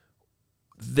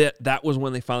 that was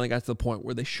when they finally got to the point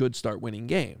where they should start winning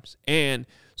games. And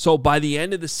so by the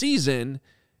end of the season,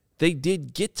 they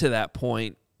did get to that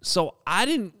point. So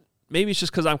maybe it's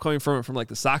just because I'm coming from it from like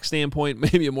the Sox standpoint,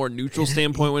 maybe a more neutral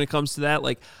standpoint when it comes to that.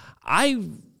 Like I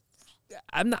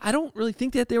don't really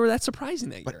think that they were that surprising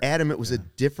that year. But Adam, it was a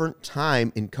different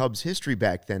time in Cubs history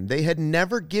back then. They had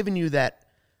never given you that.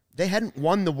 They hadn't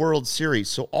won the World Series,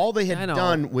 so all they had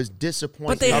done was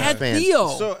disappoint Cubs fans. But they had Theo.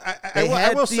 So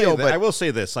I will say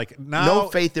this: like now, no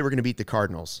faith they were going to beat the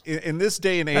Cardinals. In this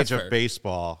day and age That's of fair.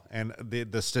 baseball and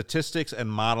the statistics and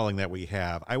modeling that we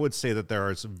have, I would say that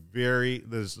there's very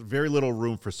little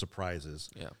room for surprises.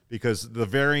 Yeah. Because the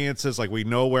variances, like we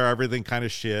know where everything kind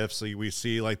of shifts. So we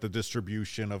see like the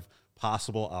distribution of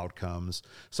possible outcomes.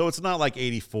 So it's not like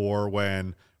 '84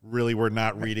 when really we're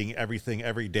not reading everything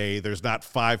every day. There's not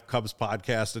 5 Cubs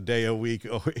podcasts a day a week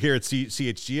here at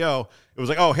CHGO. It was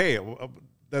like, oh, hey,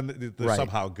 then they're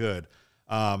somehow good.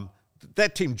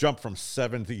 That team jumped from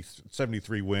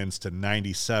 73 wins to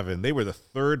 97. They were the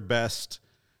third best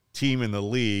team in the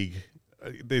league.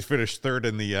 They finished third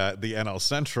in the NL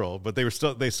Central, but they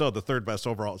still had the third best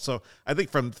overall. So I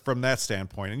think from that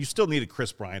standpoint, and you still needed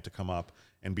Chris Bryant to come up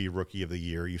and be Rookie of the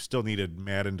Year. You still needed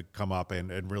Madden to come up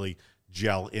and really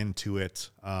gel into it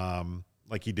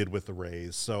like he did with the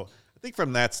Rays. So I think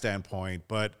from that standpoint,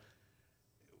 but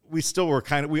we still were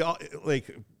we all like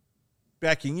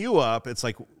backing you up. It's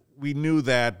like we knew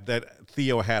that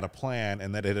Theo had a plan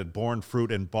and that it had borne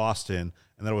fruit in Boston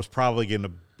and that it was probably going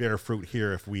to bear fruit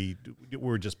here if we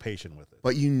were just patient with it.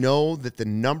 But you know that the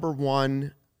number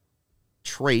one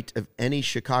trait of any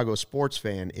Chicago sports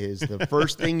fan is the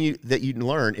first thing that you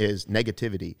learn is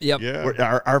negativity. Yep.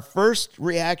 Yeah. Our first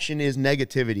reaction is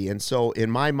negativity. And so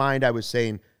in my mind, I was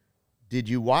saying, did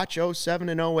you watch 07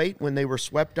 and 08 when they were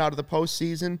swept out of the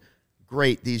postseason?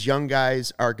 Great. These young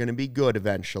guys are going to be good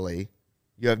eventually.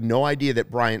 You have no idea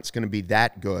that Bryant's going to be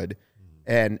that good.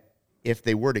 And if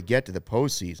they were to get to the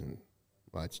postseason,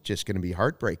 well, it's just going to be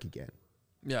heartbreak again.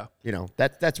 Yeah. You know,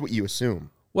 that's what you assume.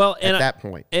 Well, at that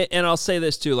point. And I'll say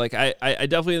this too, like I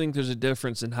definitely think there's a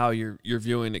difference in how you're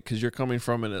viewing it because you're coming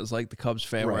from it as like the Cubs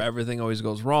fan where everything always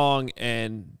goes wrong,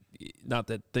 and not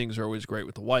that things are always great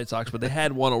with the White Sox, but they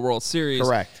had won a World Series.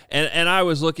 Correct. And I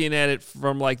was looking at it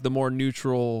from like the more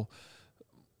neutral,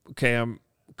 okay, I'm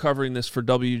covering this for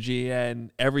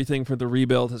WGN. Everything for the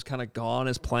rebuild has kind of gone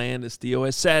as planned, as Theo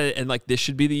has said, and like this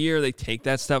should be the year they take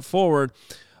that step forward.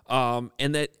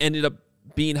 And that ended up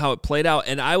being how it played out.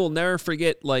 And I will never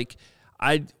forget, like,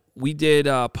 we did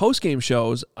post-game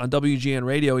shows on WGN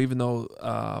radio, even though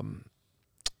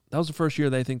that was the first year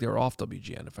they think they were off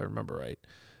WGN, if I remember right.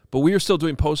 But we were still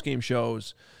doing post-game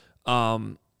shows,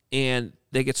 and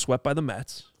they get swept by the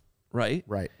Mets, right?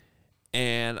 Right.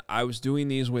 And I was doing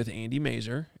these with Andy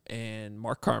Mazer and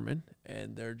Mark Carman,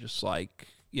 and they're just like,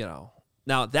 now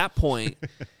at that point,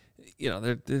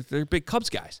 they're big Cubs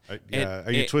guys.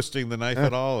 Are you twisting the knife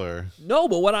at all, or no?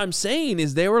 But what I'm saying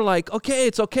is they were like, okay,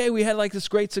 it's okay. We had like this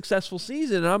great successful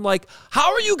season, and I'm like,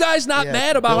 how are you guys not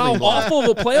mad about how awful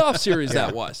of a playoff series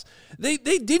that was? They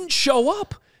didn't show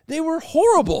up. They were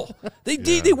horrible.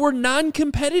 They were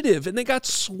non-competitive, and they got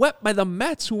swept by the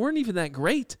Mets, who weren't even that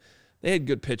great. They had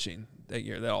good pitching that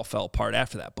year. That all fell apart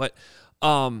after that. But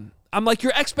I'm like,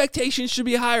 your expectations should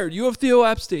be higher. You have Theo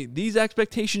Epstein. These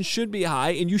expectations should be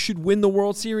high, and you should win the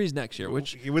World Series next year,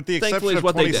 which, with the exception of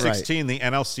 2016, the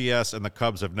NLCS and the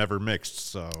Cubs have never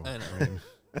mixed. So, I know.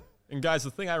 And guys,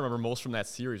 the thing I remember most from that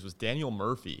series was Daniel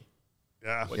Murphy.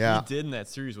 Yeah. What he did in that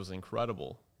series was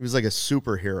incredible. He was like a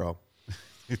superhero.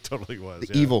 He totally was.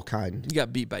 The evil kind. You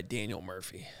got beat by Daniel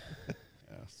Murphy.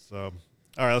 So,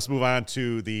 all right, let's move on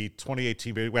to the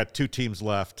 2018. We got 2 teams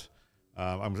left.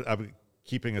 I'm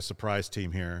keeping a surprise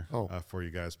team here for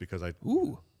you guys because the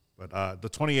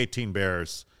 2018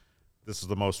 Bears, this is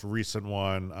the most recent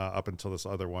one up until this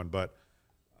other one, but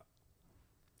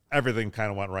everything kind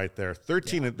of went right there.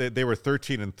 13, they were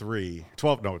 13-3,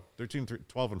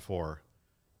 12-4.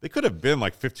 They could have been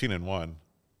like 15-1.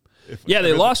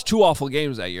 They lost 2 awful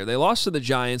games that year. They lost to the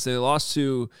Giants. They lost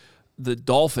to the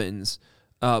Dolphins.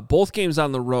 Both games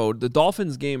on the road. The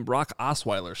Dolphins game, Brock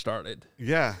Osweiler started.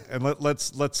 Yeah, and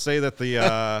let's say that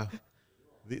the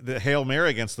Hail Mary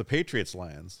against the Patriots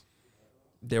lands.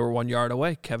 They were 1 yard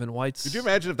away. Kevin White's. Could you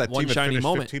imagine if that team had finished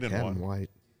 15-1? Kevin White.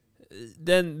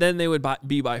 Then they would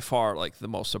be by far like the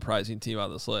most surprising team on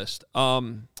this list.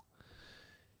 The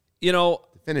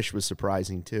finish was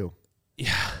surprising too.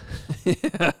 Yeah.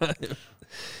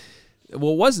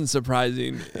 Well, it wasn't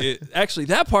surprising. Actually,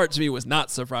 that part to me was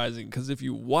not surprising because if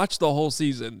you watch the whole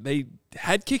season, they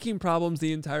had kicking problems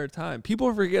the entire time.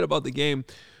 People forget about the game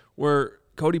where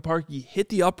Cody Parkey hit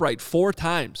the upright 4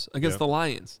 times against the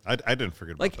Lions. I didn't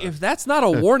forget about that. If that's not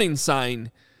a warning sign,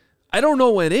 I don't know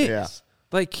what is. Yeah.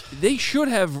 Like, they should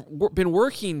have been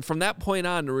working from that point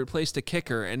on to replace the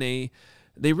kicker, and they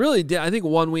really did. I think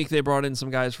 1 week they brought in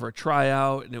some guys for a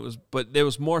tryout, and it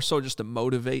was more so just to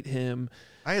motivate him.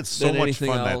 I had so much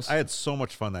fun else. I had so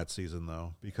much fun that season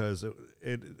though because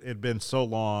it had been so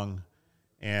long,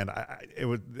 and it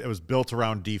was built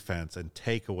around defense and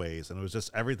takeaways, and it was just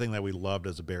everything that we loved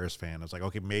as a Bears fan. It was like,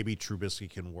 okay, maybe Trubisky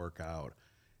can work out.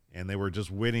 And they were just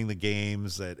winning the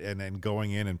games and then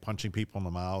going in and punching people in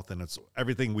the mouth. And it's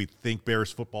everything we think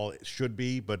Bears football should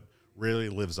be, but really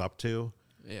lives up to.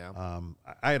 Yeah.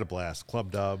 I had a blast. Club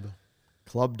Dub.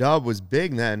 Club Dub was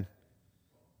big then.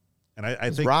 And I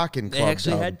think rocking Club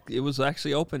Dub. It was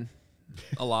actually open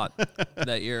a lot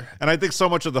that year. And I think so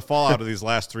much of the fallout of these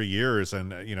last 3 years,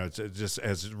 and it just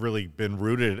has really been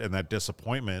rooted in that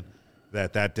disappointment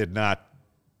that did not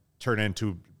turn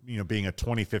into being a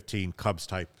 2015 Cubs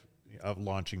type of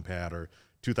launching pad or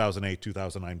 2008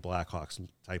 2009 Blackhawks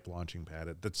type launching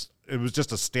pad. It was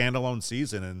just a standalone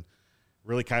season, and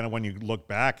really kind of when you look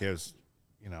back, it's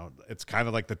kind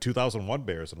of like the 2001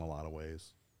 Bears in a lot of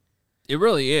ways. It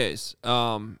really is.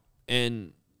 And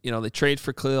they trade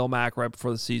for Khalil Mack right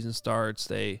before the season starts.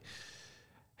 They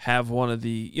have one of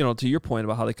the, to your point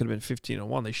about how they could have been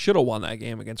 15-1. They should have won that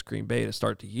game against Green Bay to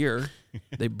start the year.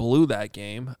 They blew that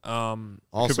game.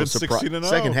 Also,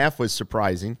 second half was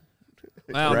surprising.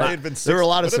 Well, right? There were a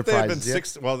lot of surprises.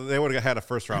 They would have had a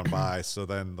first round bye. So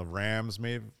then the Rams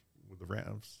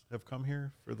have come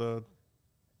here for the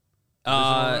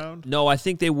round? No, I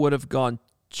think they would have gone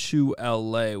to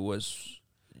LA.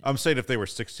 I'm saying if they were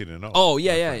 16-0. Oh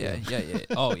yeah.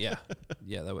 Oh yeah,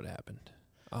 that would have happened.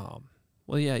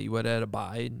 Well, yeah, you would have had a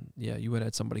bye, and you would have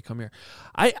had somebody come here.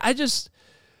 I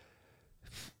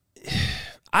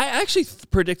actually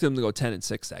predicted them to go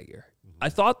 10-6 that year. I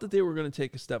thought that they were going to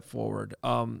take a step forward.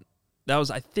 That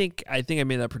was I think I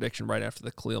made that prediction right after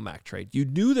the Khalil Mack trade. You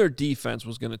knew their defense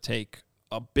was going to take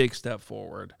a big step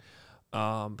forward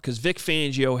because Vic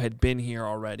Fangio had been here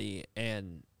already,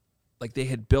 and like they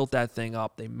had built that thing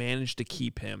up. They managed to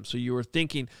keep him. So you were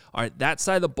thinking, all right, that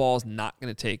side of the ball is not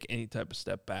going to take any type of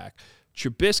step back.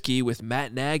 Trubisky with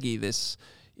Matt Nagy, this,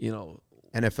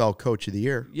 NFL Coach of the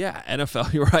Year. Yeah,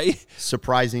 NFL, you're right.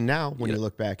 Surprising now when you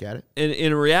look back at it.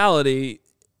 In reality,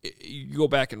 you go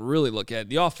back and really look at it,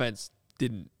 the offense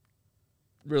didn't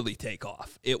really take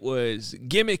off. It was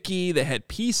gimmicky. They had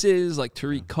pieces like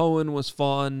Tariq Cohen was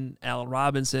fun. Allen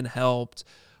Robinson helped.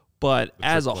 But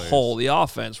as a whole, the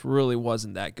offense really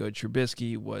wasn't that good.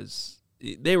 Trubisky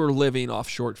they were living off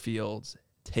short fields,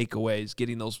 takeaways,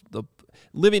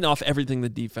 living off everything the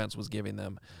defense was giving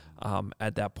them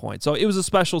at that point. So it was a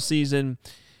special season.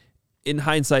 In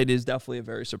hindsight, it is definitely a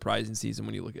very surprising season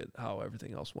when you look at how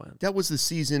everything else went. That was the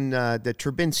season that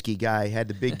Trubinsky guy had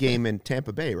the big game in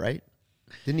Tampa Bay, right?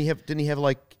 Didn't he have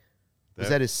was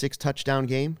that his 6 touchdown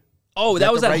game? Oh,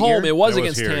 that was at home. It was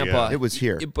against Tampa. Yeah. It was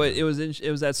here. But it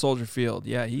was at Soldier Field.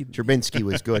 Yeah, Trubinsky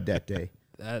was good that day.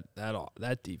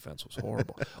 That defense was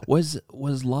horrible. Was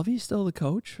Lovey still the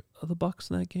coach of the Bucs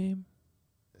in that game?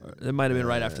 It might have been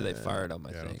right after they fired him,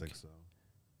 I think. I don't think so.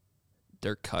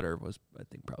 Dirk Cutter was, I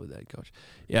think, probably the head coach.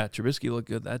 Yeah, Trubisky looked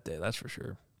good that day, that's for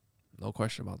sure. No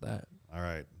question about that. All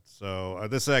right. So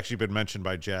this has actually been mentioned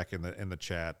by Jack in the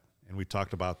chat, and we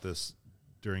talked about this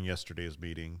during yesterday's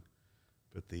meeting.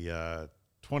 But the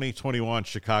 2021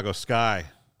 Chicago Sky.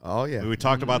 Oh yeah, we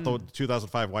talked about the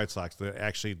 2005 White Sox.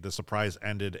 The surprise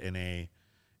ended in a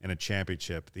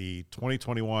championship. The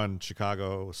 2021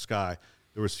 Chicago Sky.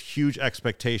 There was huge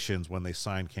expectations when they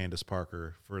signed Candace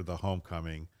Parker for the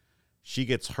homecoming. She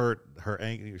gets hurt.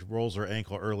 Rolls her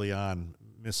ankle early on.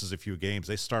 misses a few games.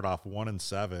 They start off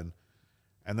 1-7,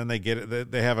 and then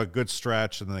they have a good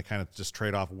stretch, and then they kind of just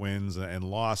trade off wins and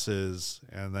losses.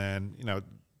 And then,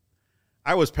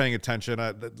 I was paying attention.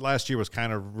 Last year was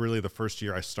kind of really the first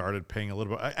year I started paying a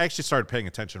little bit. I actually started paying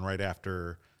attention right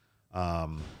after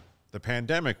the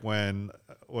pandemic when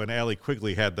Allie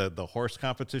Quigley had the horse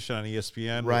competition on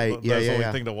ESPN. Right, That was the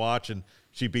only thing to watch, and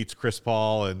she beats Chris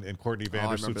Paul and Courtney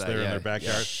Vandersloot's there in their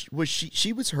backyard.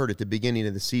 She was hurt at the beginning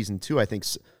of the season too, I think.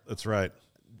 That's right.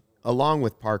 Along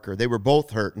with Parker, they were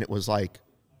both hurt, and it was like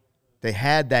they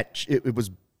had that. It was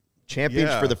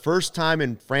champions for the first time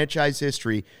in franchise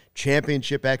history.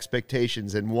 Championship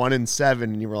expectations and 1-7,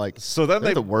 and you were like, so then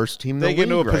they're the worst team. They get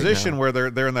into a right position now. where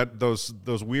they're in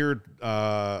those weird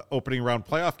opening round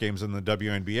playoff games in the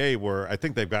WNBA, where I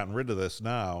think they've gotten rid of this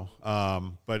now.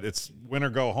 But it's win or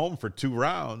go home for 2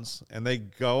 rounds, and they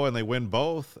go and they win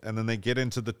both, and then they get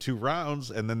into the 2 rounds,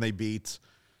 and then they beat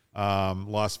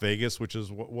Las Vegas, which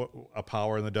is a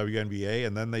power in the WNBA,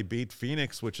 and then they beat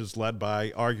Phoenix, which is led by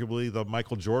arguably the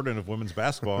Michael Jordan of women's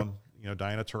basketball, and,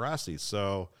 Diana Taurasi.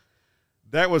 So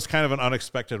that was kind of an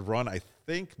unexpected run, I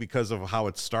think, because of how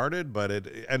it started, but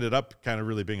it ended up kind of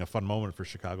really being a fun moment for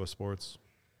Chicago sports.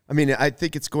 I mean, I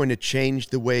think it's going to change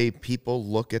the way people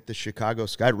look at the Chicago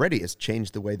Sky. It already has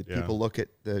changed the way that people look at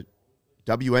the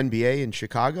WNBA in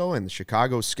Chicago and the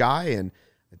Chicago Sky, and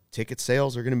ticket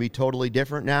sales are going to be totally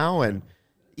different now. And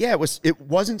it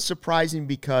wasn't surprising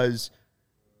because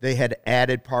they had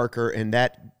added Parker, and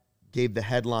that gave the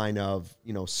headline of,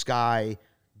 Sky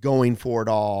going for it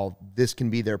all. This can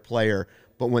be their player.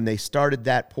 But when they started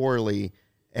that poorly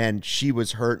and she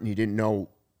was hurt and you didn't know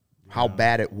how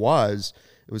bad it was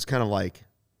kind of like,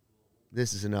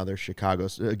 this is another Chicago.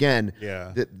 Again,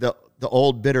 the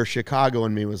old bitter Chicago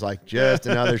in me was like, just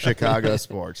another Chicago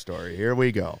sports story. Here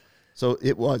we go. So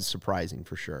it was surprising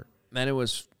for sure. Man, it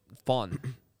was fun.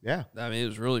 Yeah. I mean, it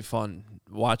was really fun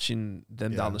watching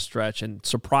them down the stretch, and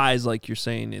surprised, like you're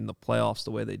saying, in the playoffs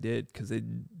the way they did, because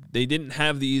they didn't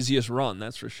have the easiest run,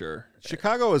 that's for sure.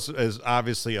 Chicago is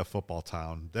obviously a football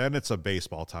town. Then it's a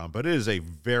baseball town, but it is a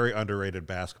very underrated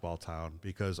basketball town,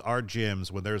 because our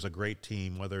gyms, when there's a great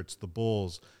team, whether it's the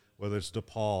Bulls, whether it's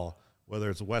DePaul, whether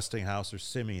it's Westinghouse or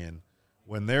Simeon,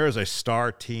 when there is a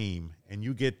star team and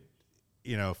you get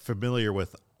familiar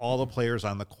with all the players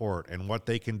on the court and what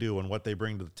they can do and what they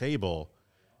bring to the table,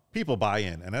 people buy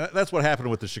in. And that's what happened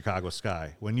with the Chicago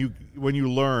Sky. When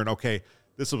you learn, okay,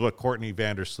 this is what Courtney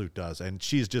Vandersloot does, and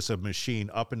she's just a machine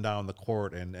up and down the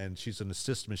court, and she's an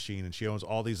assist machine, and she owns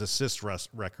all these assist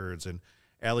records, and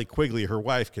Allie Quigley, her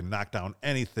wife, can knock down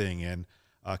anything, and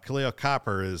Kahleah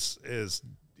Copper is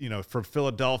from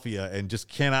Philadelphia and just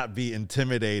cannot be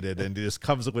intimidated, and just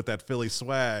comes up with that Philly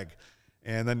swag.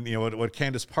 And then what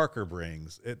Candace Parker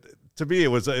brings. To me, it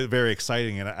was very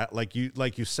exciting, and like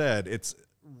you said, it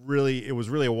was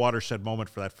really a watershed moment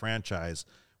for that franchise,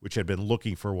 which had been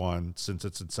looking for one since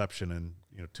its inception in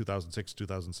 2006,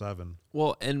 2007.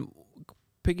 Well, and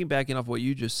piggybacking off what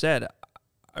you just said,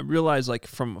 I realize, like,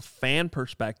 from a fan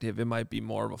perspective, it might be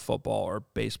more of a football or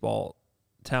baseball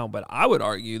town, but I would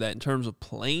argue that in terms of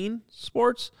playing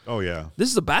sports,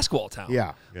 this is a basketball town.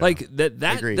 Yeah. Like that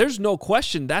there's no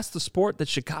question that's the sport that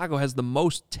Chicago has the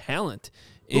most talent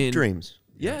in. Hoop dreams.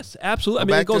 Yes, absolutely.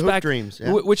 Go I mean, it goes back, dreams,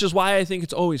 which is why I think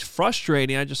it's always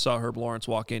frustrating. I just saw Herb Lawrence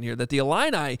walk in here that the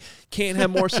Illini can't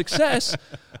have more success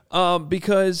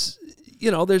because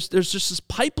there's just this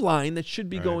pipeline that should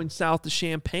be going south to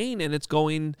Champaign, and it's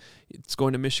going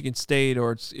to Michigan State,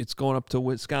 or it's going up to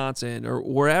Wisconsin or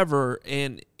wherever,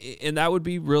 and that would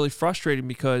be really frustrating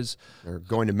because they're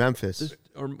going to Memphis.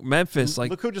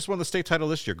 Look who just won the state title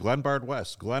this year: Glen Bard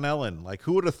West, Glen Ellen. Like,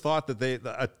 who would have thought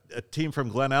that a team from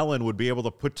Glen Ellen would be able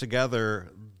to put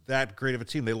together that great of a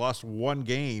team? They lost one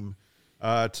game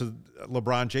to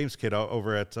LeBron James kid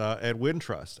over at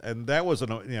Wintrust, and that was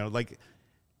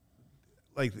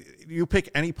like you pick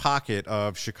any pocket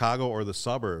of Chicago or the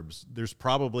suburbs, there's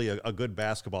probably a good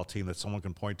basketball team that someone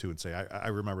can point to and say, I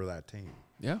remember that team.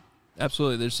 Yeah,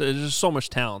 absolutely. There's just so much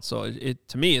talent. So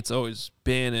to me, it's always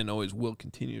been and always will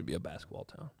continue to be a basketball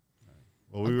town.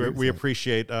 Well, we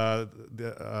appreciate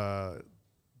the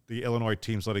Illinois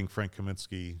teams letting Frank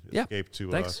Kaminsky escape to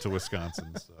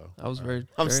Wisconsin. So I was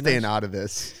I'm staying out of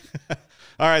this.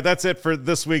 All right, that's it for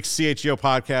this week's CHGO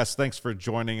podcast. Thanks for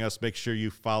joining us. Make sure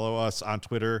you follow us on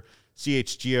Twitter,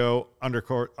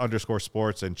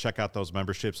 CHGO_sports, and check out those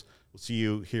memberships. We'll see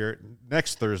you here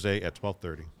next Thursday at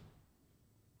 12:30.